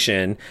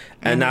location,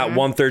 and that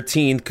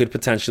 113th could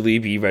potentially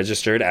be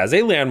registered as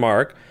a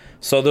landmark.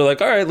 So they're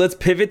like, all right, let's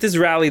pivot this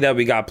rally that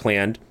we got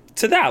planned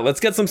to that. Let's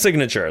get some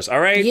signatures.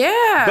 All right.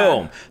 Yeah.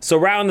 Boom. So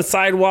we're out on the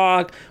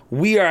sidewalk.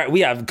 We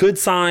have good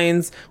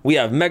signs. We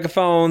have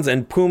megaphones,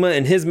 and Puma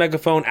and his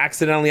megaphone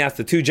accidentally asked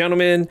the two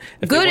gentlemen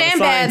if good and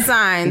bad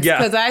signs. Yeah,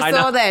 because I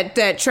saw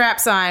that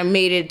trap sign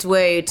made its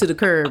way to the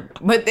curb.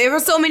 But there were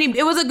so many.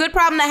 It was a good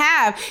problem to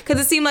have,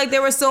 because it seemed like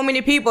there were so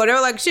many people. They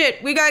were like,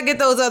 shit, we gotta get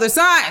those other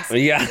signs.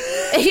 Yeah.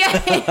 Yeah.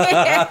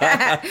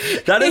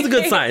 That is a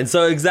good sign.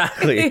 So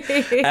exactly.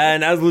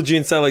 And as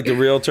Lejeune said, like, the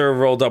realtor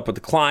rolled up with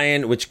the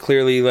client, which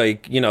clearly,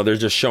 like, you know, they're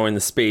just showing the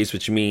space,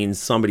 which means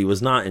somebody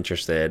was not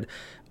interested.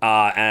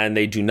 And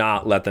they do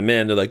not let them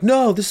in. They're like,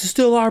 no, this is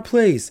still our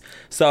place.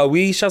 So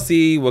we shall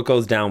see what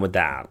goes down with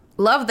that.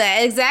 Love that.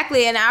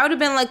 Exactly. And I would have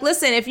been like,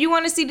 listen, if you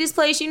want to see this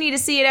place, you need to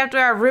see it after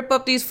I rip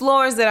up these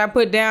floors that I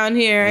put down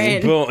here.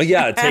 And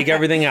yeah, take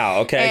everything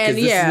out, okay? Because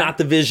this is not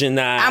the vision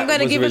that I'm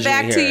going to give it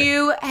back to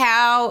you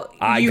how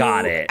I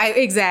got it.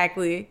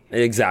 Exactly.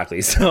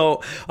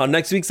 So on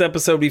next week's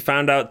episode, we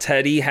found out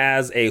Teddy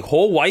has a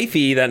whole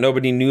wifey that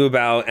nobody knew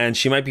about, and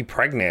she might be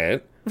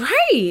pregnant.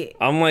 Right.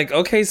 I'm like,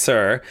 okay,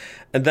 sir.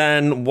 And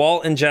then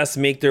Walt and Jess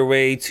make their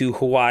way to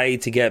Hawaii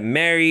to get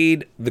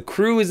married. The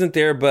crew isn't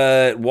there,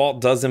 but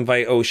Walt does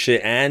invite Osha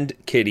and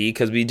Kitty,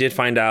 because we did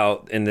find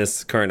out in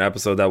this current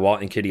episode that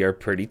Walt and Kitty are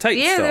pretty tight.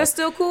 Yeah, they're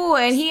still cool.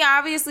 And he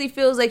obviously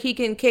feels like he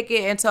can kick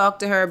it and talk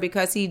to her,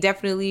 because he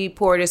definitely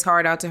poured his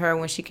heart out to her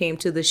when she came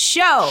to the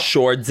show.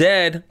 Sure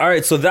did. All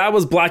right, so that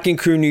was Black Ink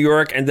Crew New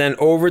York. And then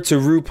over to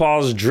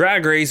RuPaul's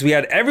Drag Race, we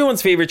had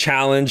everyone's favorite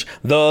challenge,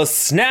 the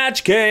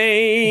Snatch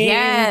Game.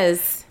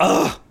 Yes.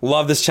 Ugh,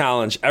 love this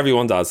challenge.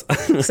 Everyone does.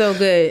 So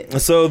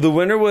good. So the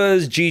winner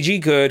was Gigi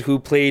Good, who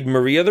played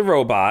Maria the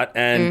Robot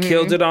and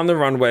killed it on the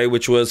runway,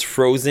 which was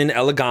Frozen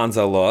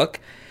Eleganza look.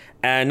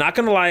 And not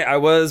gonna lie, I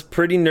was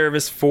pretty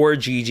nervous for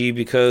Gigi,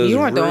 because you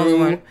weren't the only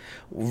one.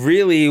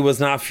 Really was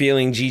not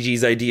feeling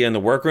Gigi's idea in the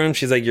workroom.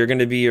 She's like, you're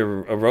gonna be a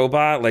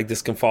robot? Like,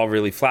 this can fall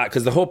really flat.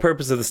 Because the whole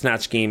purpose of the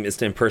Snatch Game is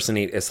to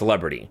impersonate a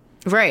celebrity.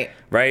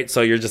 Right?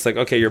 So you're just like,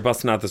 okay, you're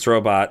busting out this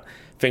robot.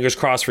 Fingers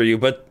crossed for you.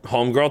 But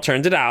Homegirl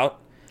turned it out.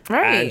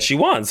 Right. And she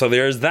won. So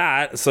there's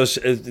that. So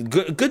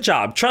good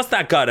job. Trust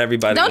that gut,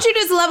 everybody. Don't you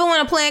just love it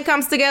when a plan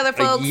comes together,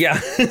 folks? Yeah.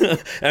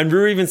 And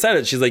Rue even said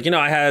it. She's like,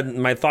 I had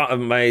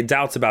my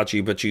doubts about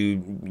you, but you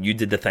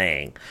did the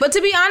thing. But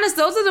to be honest,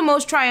 those are the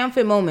most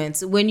triumphant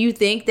moments, when you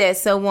think that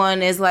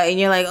someone is like, and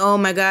you're like, oh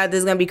my God, this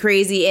is going to be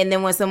crazy. And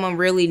then when someone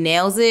really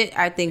nails it,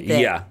 I think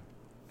that... Yeah.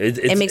 It's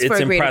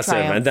impressive.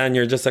 And then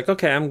you're just like,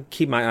 okay, I'm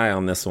keep my eye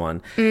on this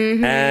one.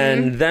 Mm-hmm.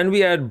 And then we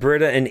had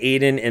Britta and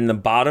Aiden in the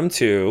bottom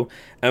two.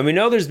 And we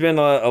know there's been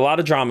a lot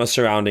of drama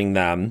surrounding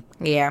them.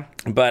 Yeah.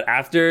 But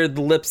after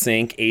the lip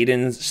sync,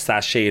 Aiden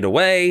sashayed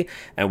away.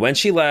 And when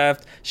she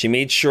left, she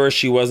made sure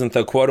she wasn't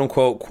the quote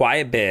unquote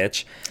quiet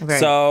bitch. Right.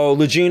 So,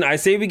 Lejeune, I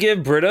say we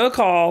give Britta a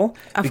call.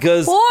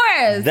 Because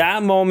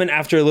that moment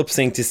after lip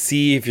sync, to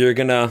see if you're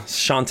going to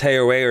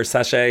Shantae away or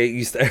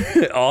sashay,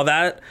 all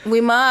that.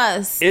 We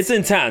must. It's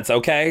intense,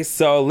 okay?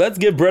 So let's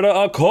give Britta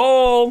a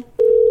call.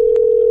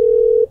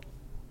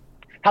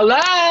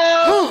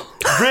 Hello.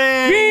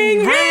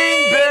 Ring, bitch.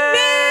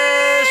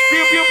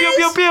 Pew, pew, pew,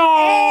 pew, pew.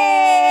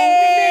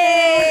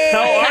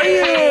 How are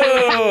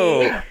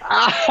you?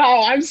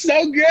 Oh, I'm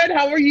so good.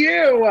 How are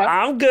you?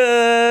 I'm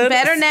good.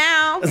 Better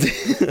now.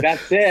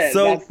 That's it.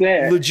 So, that's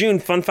it. Lejeune,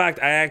 fun fact,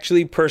 I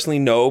actually personally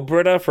know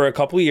Britta for a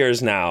couple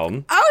years now.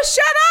 Oh,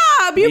 shut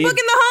up. You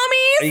booking the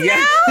homies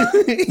now?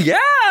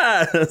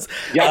 Yes.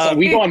 Yes,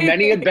 we go on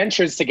many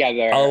adventures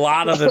together. A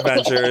lot of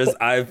adventures.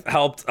 I've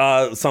helped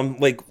some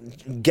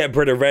get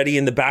Britta ready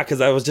in the back,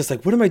 because I was just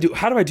like, what am I do?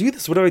 How do I do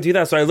this? What do I do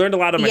that? So I learned a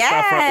lot of my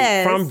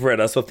stuff from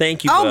Britta. So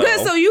thank you. Oh,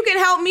 good. So you can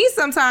help me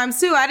sometimes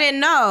too. I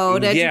didn't know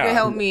that you could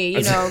help me.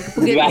 Get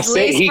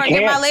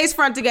my lace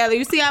front together.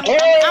 You see, I'm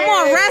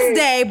on rest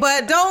day,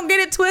 but don't get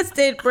it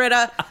twisted,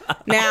 Britta.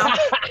 Now,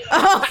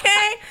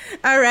 okay,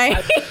 all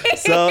right.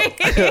 So,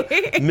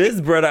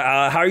 Ms. Britta,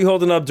 how are you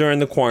holding up during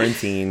the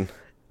quarantine?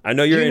 I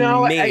know you're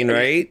in Maine,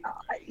 right?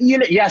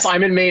 Yes,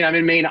 I'm in Maine. I'm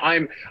in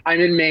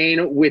in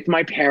Maine with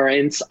my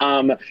parents.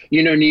 New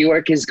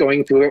York is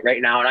going through it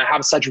right now, and I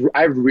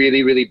have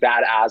really, really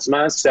bad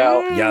asthma.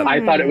 So I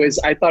thought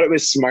it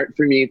was smart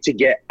for me to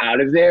get out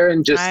of there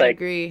and just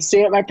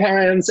stay at my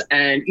parents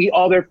and eat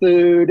all their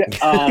food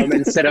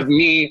instead of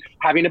me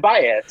having to buy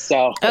it.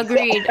 So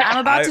agreed. I'm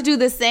about to do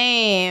the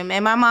same,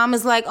 and my mom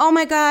is like, "Oh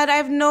my God, I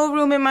have no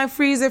room in my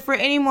freezer for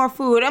any more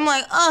food." I'm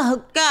like,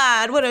 "Oh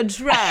God, what a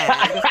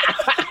drag."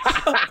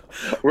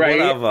 Right.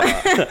 Whatever.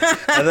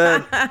 And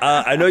then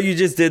I know you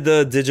just did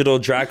the Digital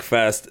Drag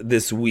Fest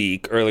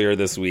earlier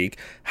this week.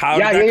 How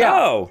did that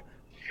go?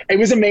 It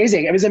was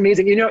amazing. It was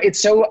amazing. You know,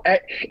 it's so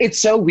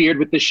weird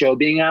with the show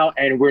being out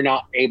and we're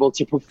not able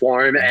to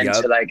perform and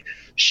to like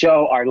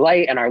show our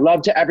light and our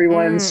love to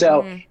everyone.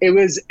 So it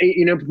was,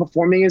 you know,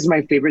 performing is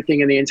my favorite thing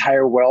in the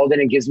entire world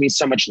and it gives me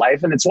so much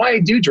life. And it's why I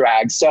do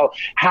drag. So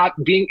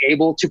being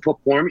able to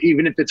perform,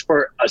 even if it's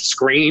for a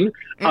screen,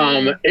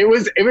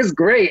 it was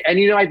great. And,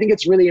 you know, I think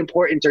it's really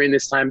important during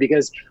this time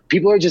because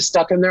people are just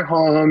stuck in their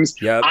homes.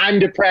 Yep. I'm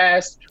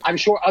depressed. I'm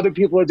sure other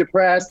people are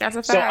depressed. That's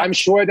a fact. So I'm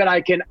sure that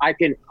I can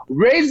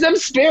raise them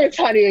spirits,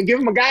 honey, and give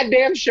them a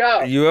goddamn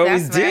show. You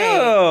always do.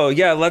 Right.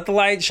 Yeah, let the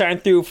light shine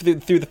through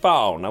the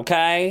phone,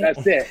 okay?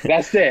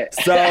 That's it.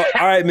 So,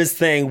 all right, Miss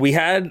Thing, we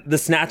had the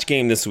Snatch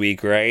Game this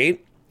week,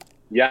 right?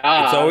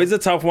 Yeah. It's always a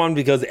tough one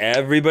because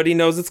everybody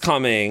knows it's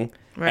coming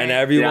and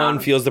everyone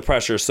feels the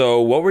pressure.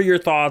 So what were your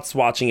thoughts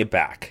watching it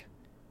back?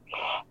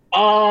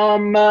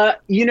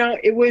 You know,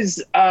 it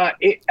was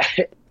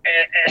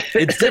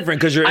it's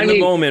different because you're in the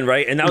moment,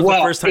 right? And that was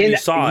the first time you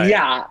saw it.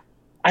 Yeah.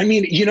 I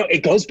mean, you know, it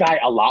goes by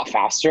a lot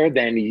faster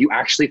than you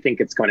actually think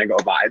it's going to go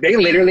by. They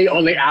literally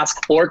only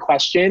ask 4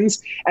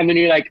 questions and then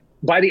you're like,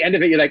 by the end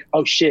of it, you're like,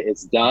 oh shit,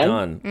 it's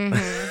done. And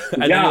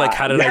then you're like,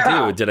 how did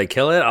I do? Did I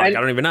kill it? I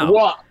don't even know.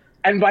 Well,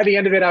 and by the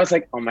end of it, I was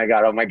like, oh my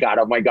God.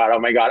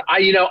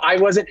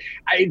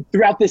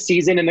 Throughout the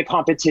season and the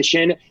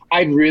competition,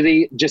 I'd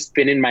really just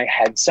been in my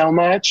head so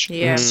much.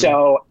 Yeah.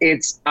 So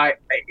and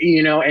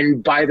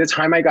by the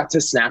time I got to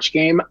Snatch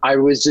Game, I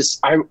was just,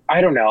 I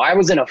don't know. I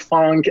was in a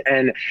funk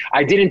and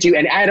I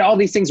had all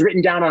these things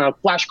written down on a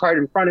flashcard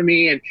in front of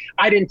me and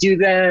I didn't do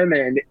them.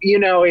 And, you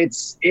know, it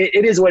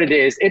is what it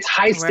is. It's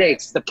high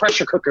stakes, the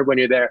pressure cooker when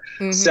you're there.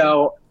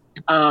 So,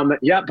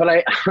 but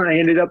I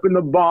ended up in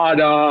the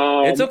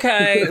bottom. It's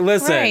okay.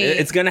 Listen,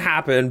 it's gonna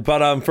happen.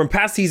 But from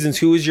past seasons,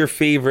 who was your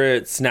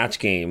favorite Snatch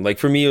Game? Like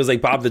for me, it was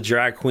like Bob the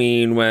Drag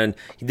Queen when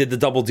he did the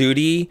double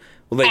duty.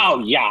 Like,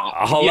 oh yeah,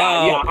 hello.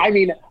 Yeah. I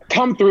mean,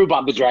 come through,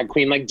 Bob the Drag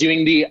Queen, like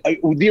doing the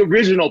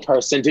original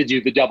person to do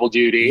the double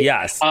duty.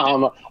 Yes.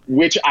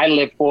 Which I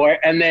live for,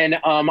 and then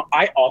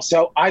I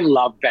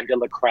love Benda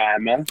La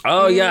Creme.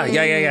 Oh yeah,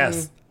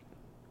 yes.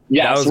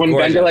 Yes, when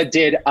Vendela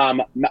did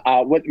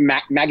with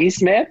Maggie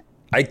Smith.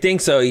 I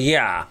think so.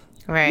 Yeah.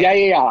 Right.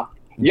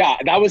 Yeah,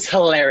 that was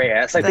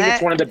hilarious. I think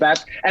it's one of the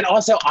best. And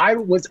also, I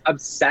was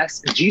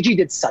obsessed. Gigi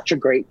did such a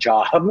great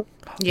job.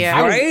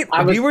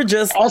 Yeah. We were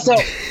just also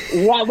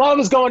while it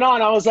was going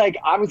on, I was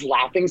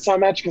laughing so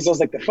much because I was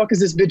like, "The fuck is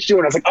this bitch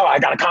doing?" I was like, "Oh, I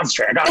gotta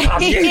concentrate. Right.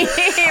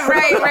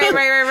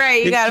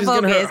 You gotta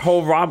focus. Gonna her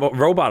whole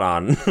robot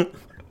on.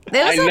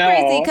 That was so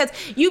crazy because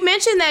you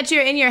mentioned that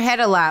you're in your head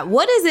a lot.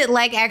 What is it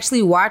like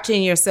actually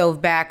watching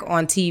yourself back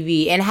on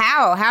TV, and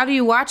how? How do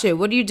you watch it?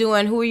 What are you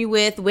doing? Who are you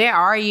with? Where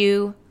are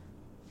you?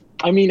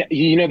 I mean,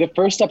 you know, the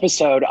first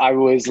episode, I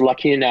was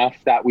lucky enough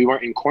that we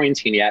weren't in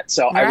quarantine yet,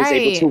 so I was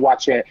able to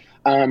watch it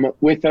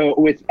with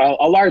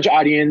a large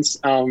audience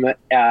and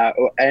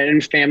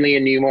family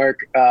in New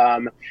York.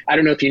 I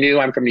don't know if you knew,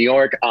 I'm from New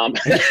York.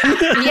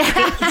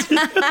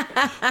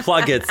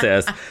 Plug it,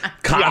 sis.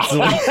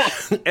 Constantly.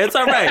 It's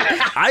all right.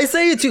 I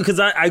say it too because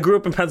I grew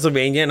up in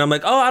Pennsylvania and I'm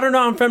like, oh, I don't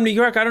know, I'm from New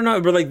York. I don't know.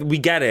 But like, we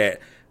get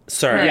it.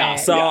 Sir. Yeah,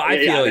 so I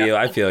feel you.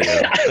 I feel you.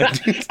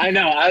 I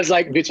know. I was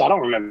like, bitch, I don't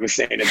remember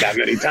saying it that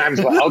many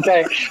times, but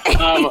okay.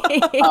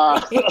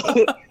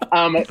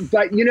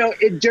 But you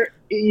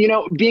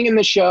know, being in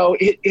the show,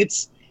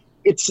 it's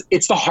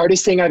the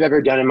hardest thing I've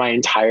ever done in my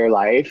entire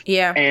life.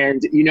 Yeah.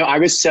 And you know, I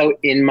was so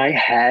in my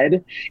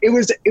head.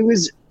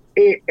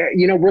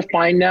 You know, we're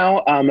fine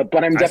now,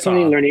 but I'm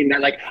definitely learning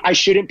that like I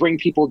shouldn't bring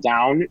people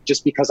down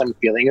just because I'm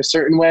feeling a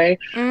certain way.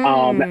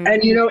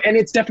 And you know, and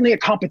it's definitely a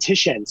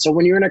competition. So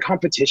when you're in a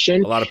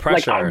competition, a lot of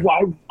pressure.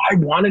 Like, I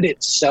wanted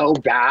it so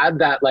bad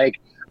that like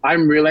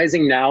I'm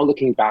realizing now,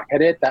 looking back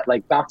at it, that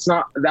like that's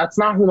not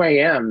who I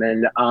am,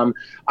 and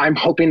I'm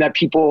hoping that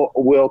people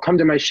will come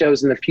to my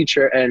shows in the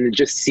future and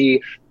just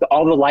see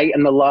all the light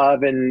and the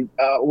love and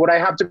what I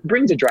have to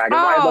bring to drag and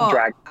why I love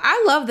drag.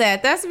 I love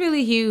that. That's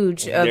really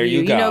huge of you,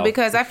 you know,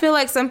 because I feel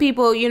like some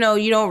people, you know,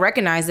 you don't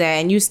recognize that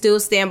and you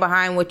still stand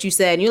behind what you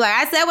said. And you're like,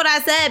 I said what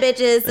I said,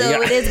 bitches,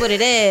 so it is what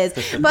it is.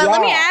 But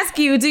let me ask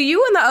you, do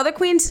you and the other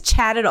queens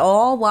chat at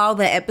all while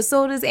the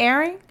episode is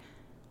airing?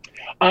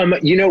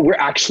 You know, we're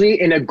actually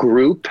in a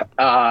group thread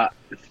on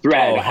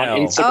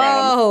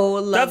Instagram.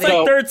 Oh, love That's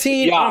like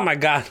 13. Yeah. Oh my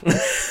God.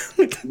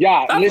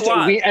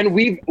 Listen,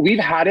 we've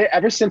had it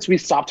ever since we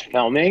stopped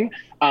filming.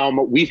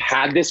 We've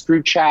had this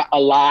group chat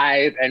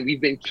alive, and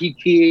we've been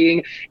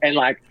kikiing and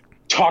like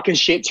talking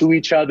shit to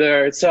each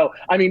other. So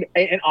I mean,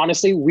 and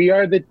honestly, we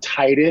are the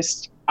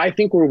tightest. I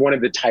think we're one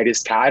of the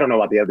tightest. I don't know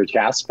about the other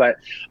cast, but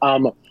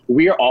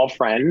we are all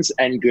friends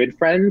and good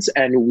friends,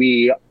 and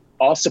we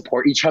all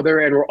support each other,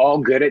 and we're all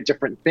good at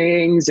different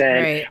things.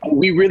 And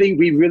we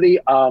really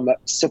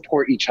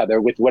support each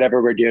other with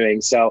whatever we're doing.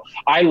 So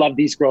I love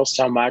these girls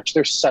so much.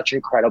 They're such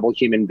incredible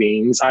human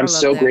beings. I'm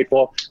so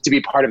grateful to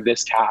be part of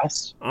this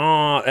cast.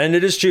 And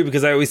it is true,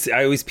 because I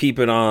always peep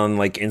it on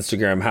like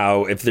Instagram,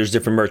 how if there's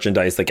different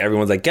merchandise, like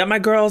everyone's like, get my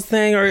girl's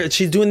thing, or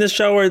she's doing this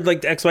show, or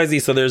like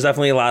XYZ. So there's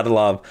definitely a lot of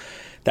love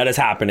that is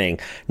happening.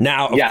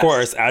 Now, of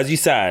course, as you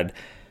said,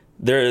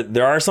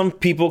 there are some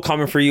people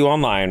coming for you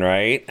online,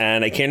 right?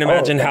 And I can't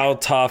imagine how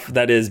tough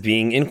that is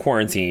being in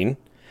quarantine.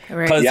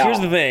 Because here's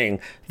the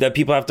thing that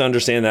people have to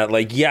understand, that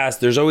like, yes,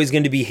 there's always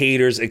going to be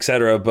haters,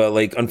 etc. But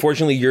like,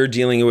 unfortunately, you're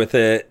dealing with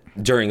it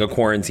during a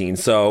quarantine.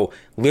 So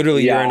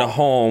literally you're in a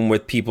home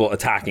with people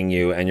attacking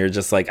you, and you're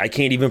just like, I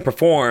can't even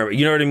perform.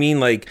 You know what I mean?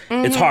 Like,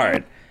 it's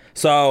hard.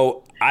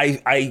 So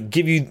I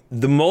give you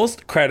the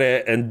most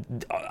credit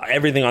and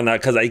everything on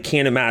that, because I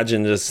can't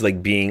imagine just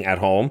like being at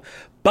home.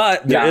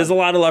 But there is a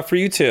lot of love for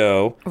you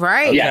too.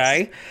 Right. Okay.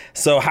 Yes.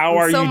 So how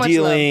are you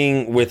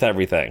dealing with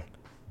everything?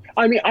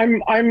 I mean,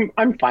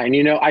 I'm fine.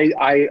 You know,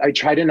 I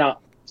try to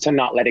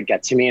not let it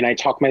get to me, and I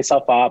talk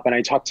myself up, and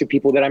I talk to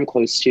people that I'm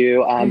close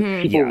to.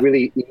 People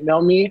really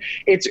email me.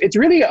 It's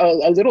really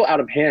a little out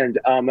of hand.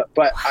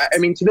 But I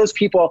mean, to those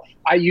people,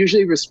 I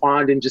usually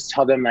respond and just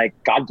tell them like,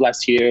 God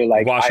bless you.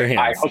 Like, wash your hands.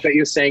 I hope that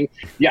you're saying,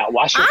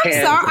 wash your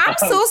hands. I'm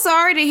so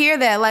sorry to hear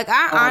that. Like,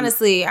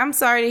 honestly, I'm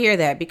sorry to hear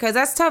that, because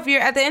that's tough.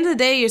 You're at the end of the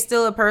day, you're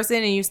still a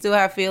person, and you still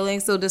have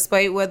feelings. So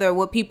despite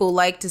what people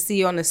like to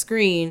see on the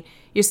screen,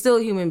 you're still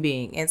a human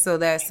being. And so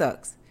that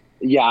sucks.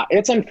 Yeah,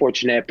 it's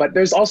unfortunate, but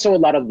there's also a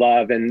lot of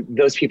love in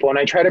those people, and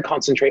I try to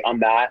concentrate on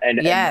that and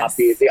not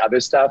the other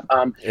stuff.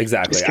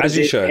 Exactly, as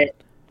you should.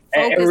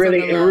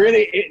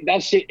 That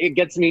shit, it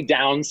gets me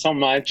down so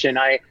much, and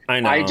I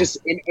just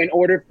in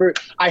order for,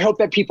 I hope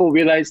that people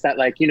realize that,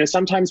 like, you know,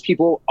 sometimes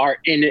people are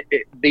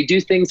they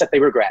do things that they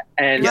regret,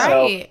 and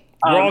so.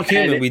 We're all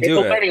human. We do it.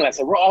 It's a learning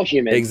lesson. We're all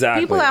human.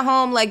 Exactly. People at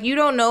home, like, you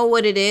don't know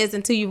what it is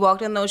until you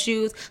walked in those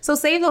shoes. So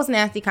save those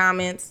nasty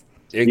comments.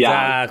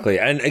 Exactly.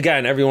 Yeah. And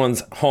again,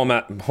 everyone's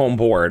home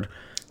board.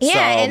 Yeah, so,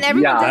 and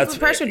everyone deals with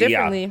pressure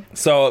differently. Yeah.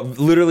 So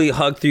literally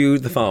hug through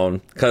the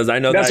phone, because I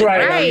know I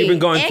know you've been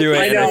going through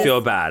it, and I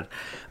feel bad.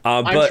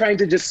 I'm trying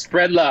to just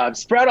spread love,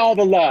 spread all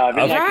the love.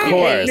 And of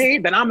course.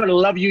 Then I'm going to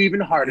love you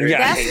even harder.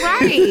 Yeah. That's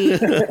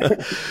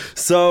right.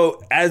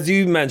 So as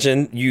you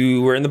mentioned,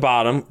 you were in the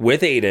bottom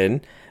with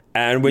Aiden.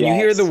 And when you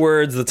hear the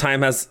words, the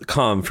time has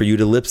come for you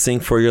to lip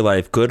sync for your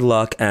life. Good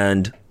luck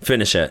and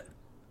finish it.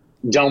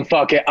 Don't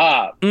fuck it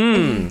up.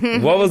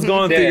 What was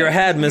going through your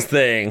head, Miss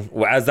Thing,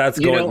 as that's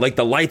going, like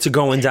the lights are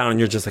going down and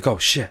you're just like, oh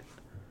shit.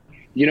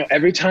 You know,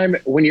 every time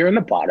when you're in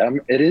the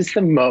bottom,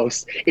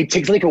 it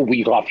takes like a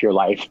week off your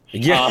life.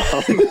 Yeah.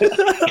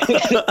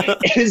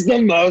 It is the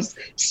most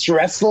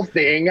stressful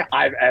thing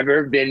I've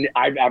ever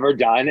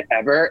done,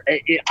 ever.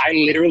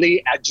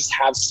 I just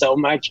have so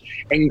much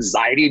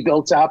anxiety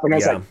built up. And I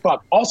was like,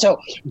 fuck. Also,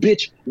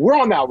 bitch, we're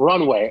on that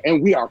runway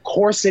and we are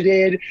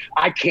corseted.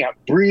 I can't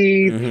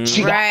breathe.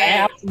 She got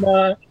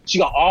asthma. She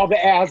got all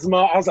the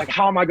asthma. I was like,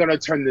 how am I going to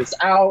turn this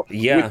out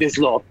with this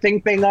little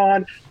thing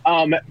on?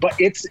 But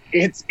it's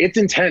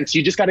intense.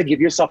 You just got to give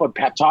yourself a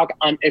pep talk.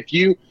 I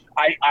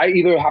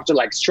either have to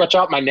like stretch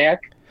out my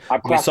neck.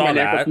 I've crossed my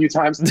neck a few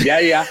times.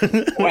 Yeah.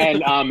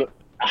 And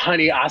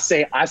honey, I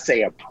say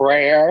a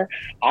prayer.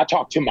 I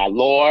talk to my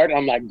Lord.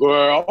 I'm like,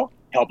 girl,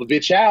 help a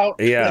bitch out.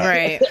 Yeah.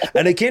 Right.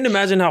 And I can't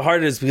imagine how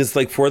hard it is, because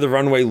like for the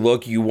runway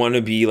look, you want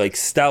to be like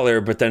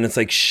stellar, but then it's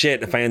like,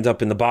 shit, if I end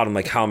up in the bottom,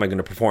 like how am I going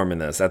to perform in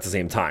this at the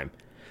same time?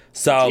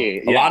 So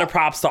a lot of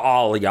props to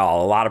all of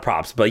y'all, a lot of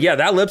props. But yeah,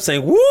 that lip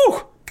sync, woo!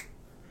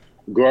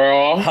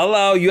 Girl.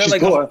 Hello, you had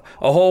like a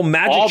whole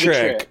magic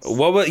trick.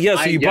 What was,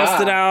 so you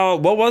busted out,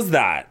 what was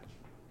that?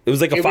 It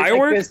was like a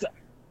firework?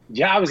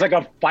 It was like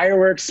a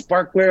firework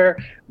sparkler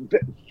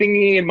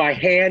thingy in my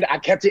hand. I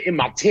kept it in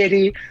my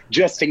titty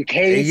just in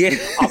case. Yeah.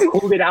 I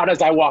pulled it out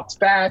as I walked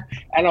back,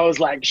 and I was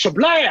like,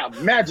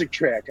 shablam, magic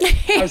trick.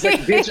 I was like,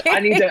 bitch, I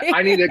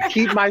need to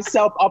keep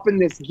myself up in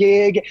this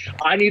gig.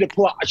 I need to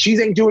pull out.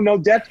 She ain't doing no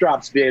death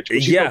drops, bitch.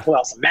 But she's gonna pull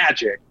out some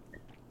magic.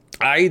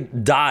 I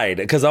died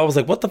because I was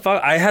like, what the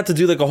fuck? I had to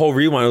do like a whole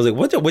rewind. I was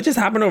like, what just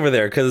happened over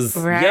there? Because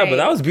but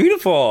that was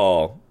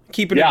beautiful.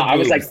 Keep it in the I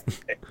was like,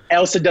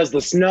 Elsa does the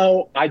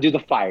snow, I do the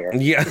fire.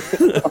 Yeah.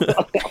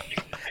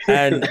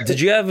 And did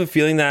you have a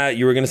feeling that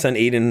you were going to send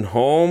Aiden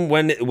home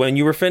when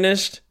you were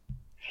finished?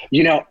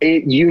 You know,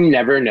 you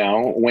never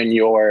know when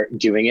you're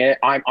doing it.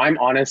 I'm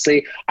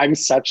honestly, I'm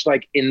such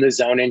like in the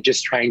zone and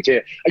just trying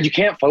to, you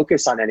can't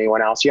focus on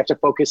anyone else. You have to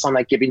focus on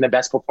like giving the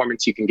best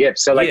performance you can give.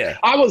 So like,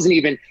 I wasn't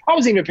even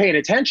paying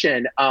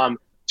attention to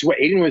what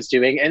Aiden was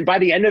doing. And by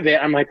the end of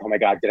it, I'm like, oh my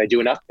God, did I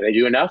do enough?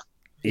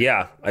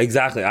 Yeah,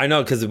 exactly. I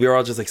know, because we were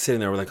all just like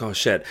sitting there. We're like, oh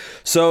shit.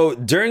 So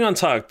during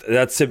Untucked,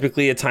 that's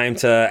typically a time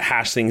to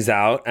hash things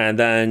out. And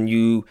then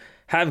you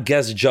have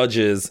guest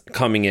judges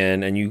coming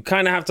in and you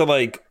kind of have to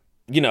like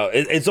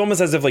it's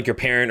almost as if like your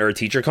parent or a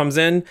teacher comes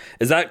in.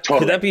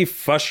 Could that be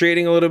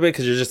frustrating a little bit?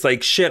 Because you're just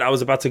like, shit, I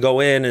was about to go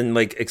in and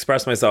like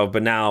express myself,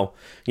 but now,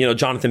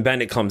 Jonathan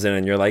Bennett comes in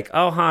and you're like,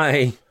 oh,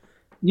 hi.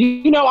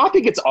 I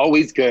think it's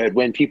always good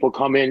when people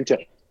come in to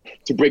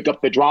break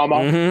up the drama.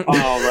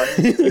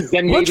 Mm-hmm.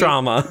 Then what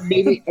drama?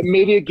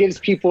 Maybe it gives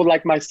people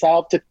like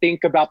myself to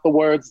think about the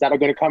words that are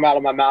going to come out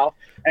of my mouth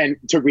and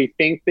to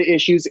rethink the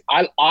issues.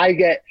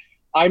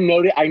 I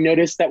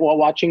noticed that while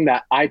watching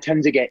that, I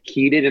tend to get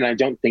heated and I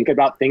don't think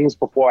about things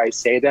before I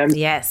say them.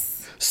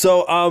 Yes.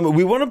 So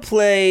we want to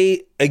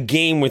play a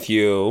game with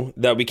you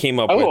that we came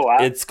up with.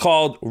 It's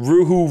called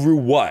Ruhu Ru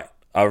What.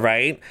 All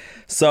right.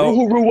 So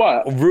Ruhu Ru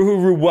What.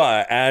 Ruhu Ru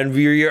What. And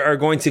we are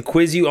going to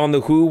quiz you on the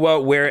who,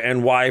 what, where,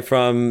 and why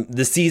from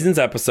the season's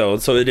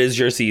episode. So it is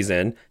your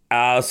season.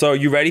 So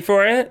you ready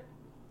for it?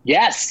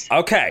 Yes.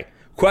 Okay.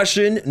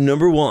 Question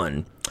number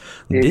 1.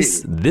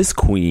 This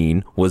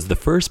queen was the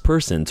first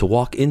person to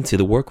walk into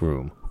the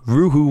workroom.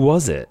 Who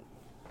was it?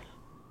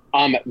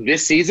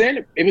 This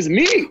season, it was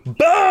me.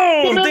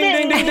 Boom! Ding,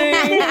 ding, ding,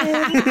 ding.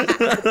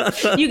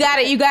 You got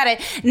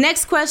it.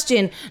 Next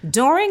question.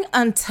 During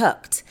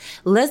Untucked,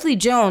 Leslie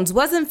Jones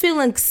wasn't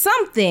feeling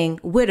something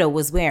Widow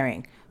was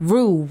wearing.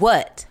 Rue,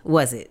 what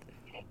was it?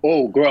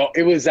 Oh, girl,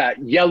 it was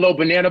that yellow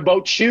banana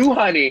boat shoe,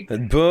 honey.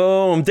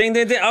 Boom. Ding,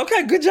 ding, ding.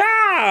 Okay, good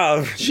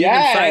job. She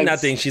even signed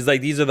that thing. She's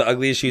like, these are the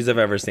ugliest shoes I've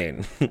ever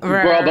seen.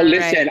 Girl, but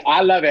listen,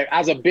 I love it.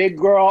 As a big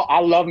girl, I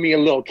love me a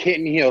little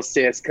kitten heel,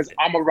 sis, because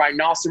I'm a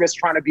rhinoceros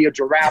trying to be a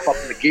giraffe up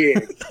in the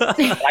gig.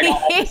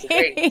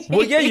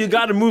 Well, yeah, you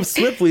got to move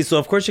swiftly, so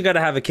of course you got to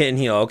have a kitten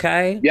heel,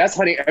 okay? Yes,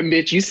 honey. And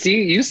bitch, you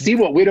see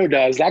what Widow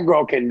does. That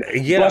girl can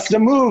bust the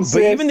moves,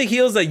 But even the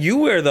heels that you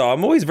wear, though,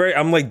 I'm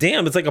like,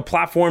 damn, it's like a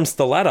platform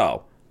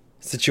stiletto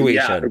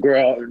situation. Yeah,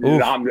 girl.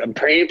 I'm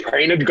praying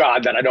to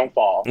God that I don't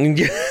fall. All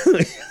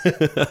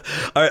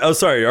right. Oh,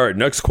 sorry. All right.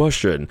 Next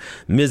question.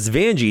 Ms.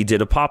 Vanjie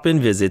did a pop-in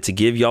visit to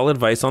give y'all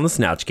advice on the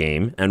Snatch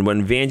Game, and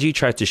when Vanjie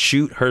tried to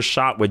shoot her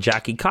shot with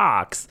Jackie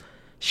Cox,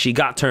 she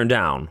got turned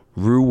down.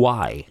 Rue,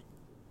 why?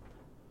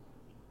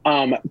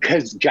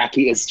 Because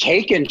Jackie is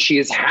taken. She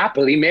is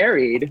happily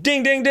married.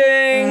 Ding, ding,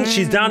 ding.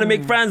 She's down to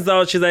make friends,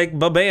 though. She's like,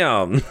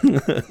 ba-bam.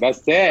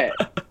 That's it.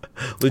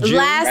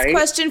 Last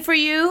question for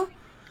you.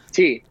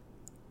 T.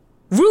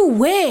 Rue,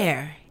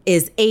 where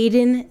is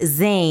Aiden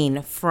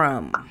Zane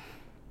from?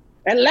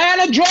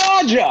 Atlanta,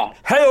 Georgia.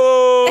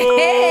 Hey-oh!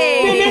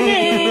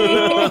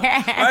 All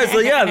right, so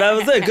yeah, that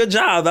was it. Good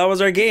job. That was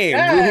our game.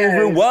 Yes.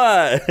 Rue,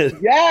 what?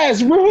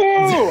 Yes,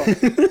 Rue.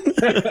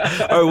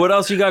 All right, what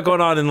else you got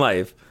going on in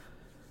life?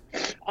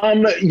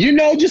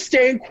 Just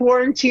stay in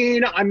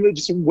quarantine. I'm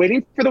just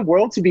waiting for the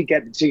world to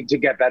get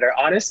better.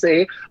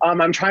 Honestly,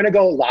 I'm trying to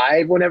go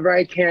live whenever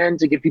I can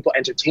to give people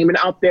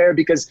entertainment out there,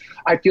 because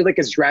I feel like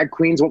as drag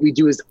queens, what we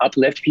do is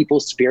uplift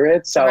people's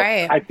spirits. So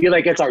I feel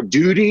like it's our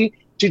duty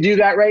to do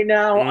that right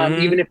now,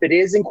 even if it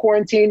is in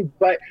quarantine.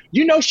 But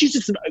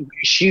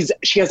she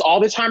has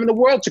all the time in the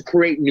world to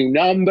create new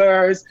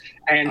numbers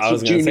and to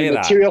do new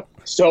material.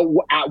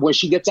 So when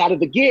she gets out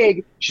of the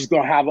gig, she's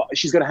gonna have a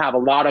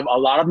lot of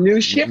new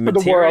shit for the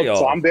world.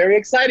 So I'm very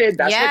excited.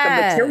 That's like the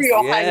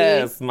material.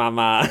 Yes,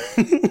 mama.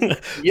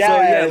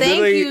 Yeah.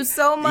 Thank you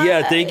so much.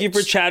 Yeah, thank you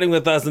for chatting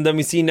with us. And then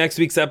we see next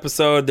week's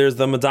episode. There's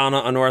the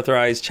Madonna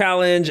Unauthorized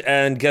Challenge,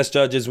 and guest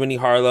judges Winnie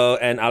Harlow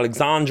and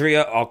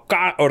Alexandria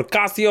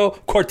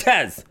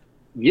Ocasio-Cortez.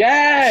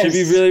 Yes. Should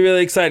be really,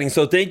 really exciting.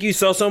 So thank you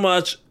so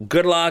much.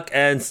 Good luck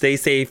and stay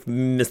safe,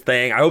 Miss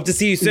Thang. I hope to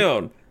see you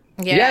soon.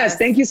 Yes,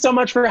 thank you so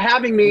much for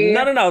having me.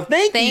 No.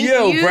 Thank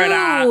you,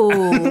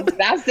 Britta.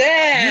 That's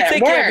it. You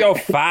take care of your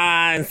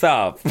fine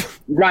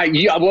self. Right.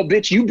 Yeah, well,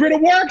 bitch, you Britta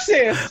works,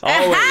 sis.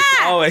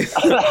 Always.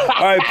 All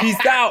right,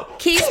 peace out.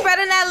 Keep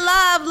spreading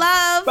that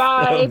love.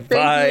 Bye. Bye.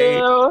 Thank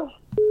you.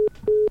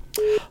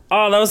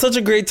 Oh, that was such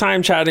a great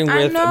time chatting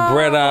with Britta.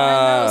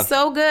 I know,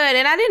 so good.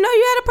 And I didn't know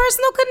you had a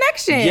personal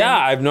connection. Yeah,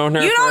 I've known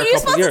her for a couple years. You're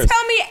supposed to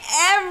tell me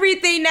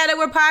everything now that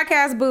we're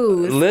podcast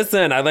booze.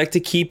 Listen, I like to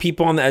keep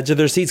people on the edge of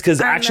their seats, because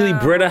actually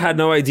Britta had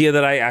no idea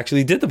that I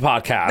actually did the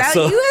podcast.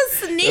 You a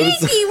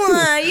sneaky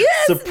one. You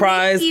a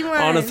surprise sneaky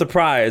one. On a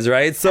surprise,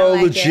 right? So,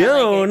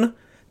 Lejeune,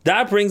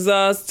 that brings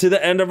us to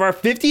the end of our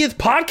 50th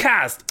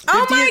podcast.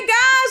 Oh my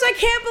gosh, I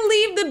can't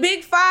believe the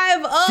big 50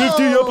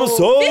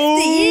 episodes.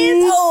 50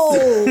 years old.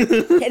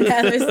 Can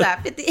never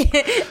stop. 50.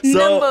 So,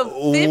 Number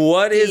 50.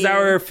 What is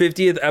our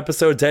 50th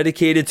episode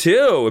dedicated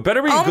to? It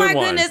better be a good one. Oh my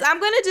goodness, I'm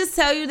going to just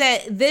tell you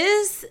that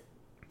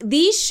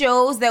these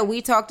shows that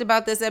we talked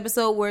about this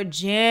episode were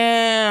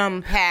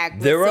jam-packed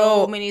with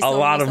so many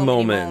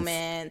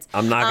moments.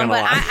 I'm not going to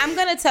lie. I'm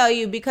going to tell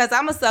you, because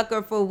I'm a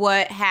sucker for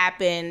what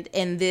happened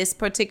in this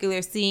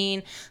particular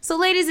scene. So,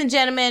 ladies and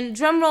gentlemen,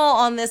 drum roll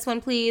on this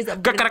one, please.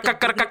 Thank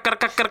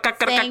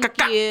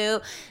you.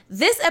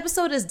 This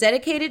episode is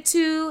dedicated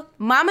to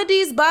Mama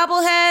D's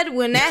bobblehead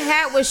when that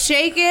hat was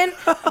shaking,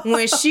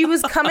 when she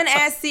was coming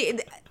at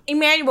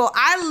Emmanuel.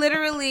 I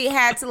literally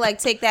had to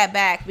take that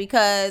back,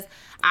 because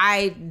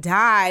I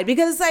died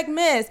because it's like,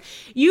 miss,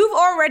 you've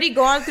already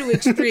gone through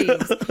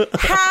extremes.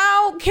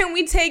 How can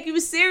we take you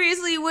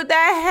seriously with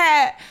that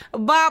hat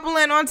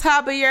bobbling on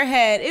top of your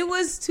head? It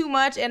was too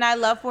much, and I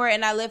love for it,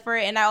 and I live for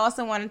it, and I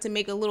also wanted to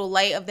make a little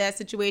light of that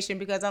situation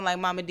because I'm like,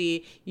 Mama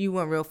D, you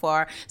went real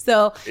far.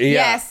 So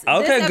yes,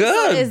 okay,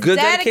 good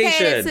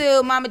dedicated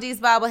to Mama D's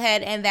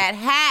bobblehead and that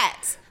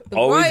hat.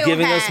 Always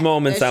giving us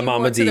moments at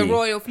Mama D. To the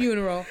royal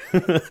funeral.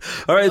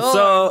 All right,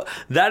 so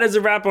that is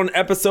a wrap on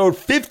episode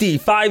 50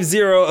 of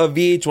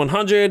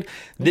VH100.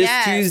 This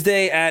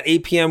Tuesday at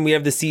 8 p.m. we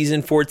have the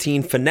season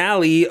 14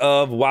 finale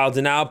of Wild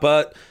 'N Out,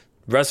 but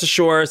rest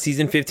assured,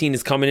 season 15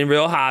 is coming in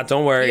real hot.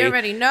 Don't worry. You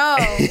already know.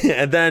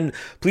 And then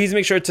please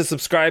make sure to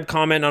subscribe,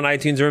 comment on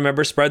iTunes, and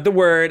remember, spread the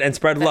word and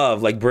spread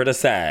love, like Britta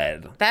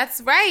said. That's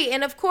right.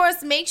 And of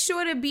course, be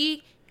sure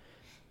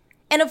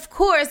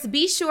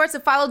to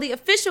follow the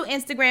official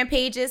Instagram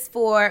pages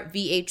for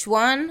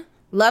VH1,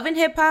 Love and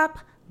Hip Hop,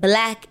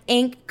 Black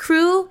Ink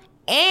Crew,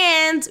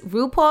 and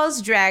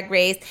RuPaul's Drag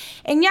Race.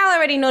 And y'all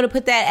already know to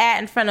put that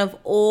at in front of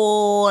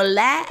all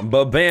that.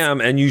 But bam,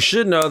 and you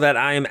should know that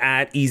I am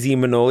at Easy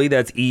Manoli.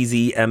 That's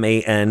Easy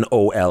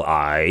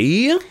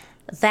Manoli.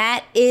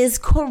 That is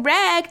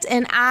correct.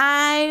 And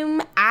I'm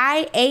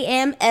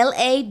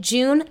IAMLA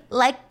June,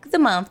 like the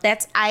month.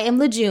 That's I Am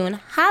LaJune.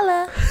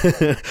 Holla.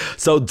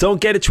 So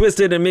don't get it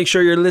twisted and make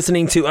sure you're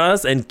listening to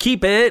us and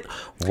keep it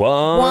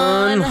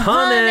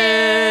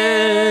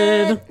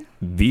 100.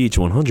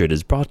 VH100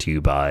 is brought to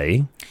you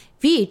by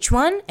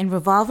VH1 and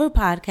Revolver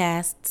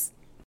Podcasts.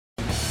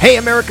 Hey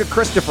America,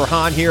 Christopher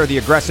Hahn here, the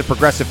Aggressive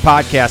Progressive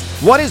Podcast.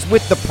 What is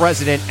with the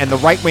president and the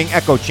right-wing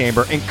echo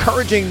chamber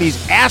encouraging these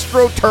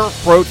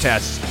AstroTurf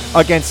protests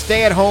against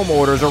stay-at-home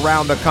orders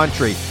around the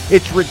country?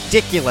 It's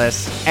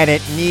ridiculous and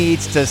it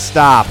needs to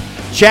stop.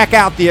 Check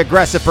out the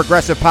Aggressive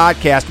Progressive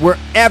Podcast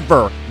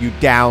wherever you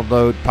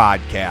download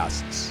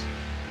podcasts.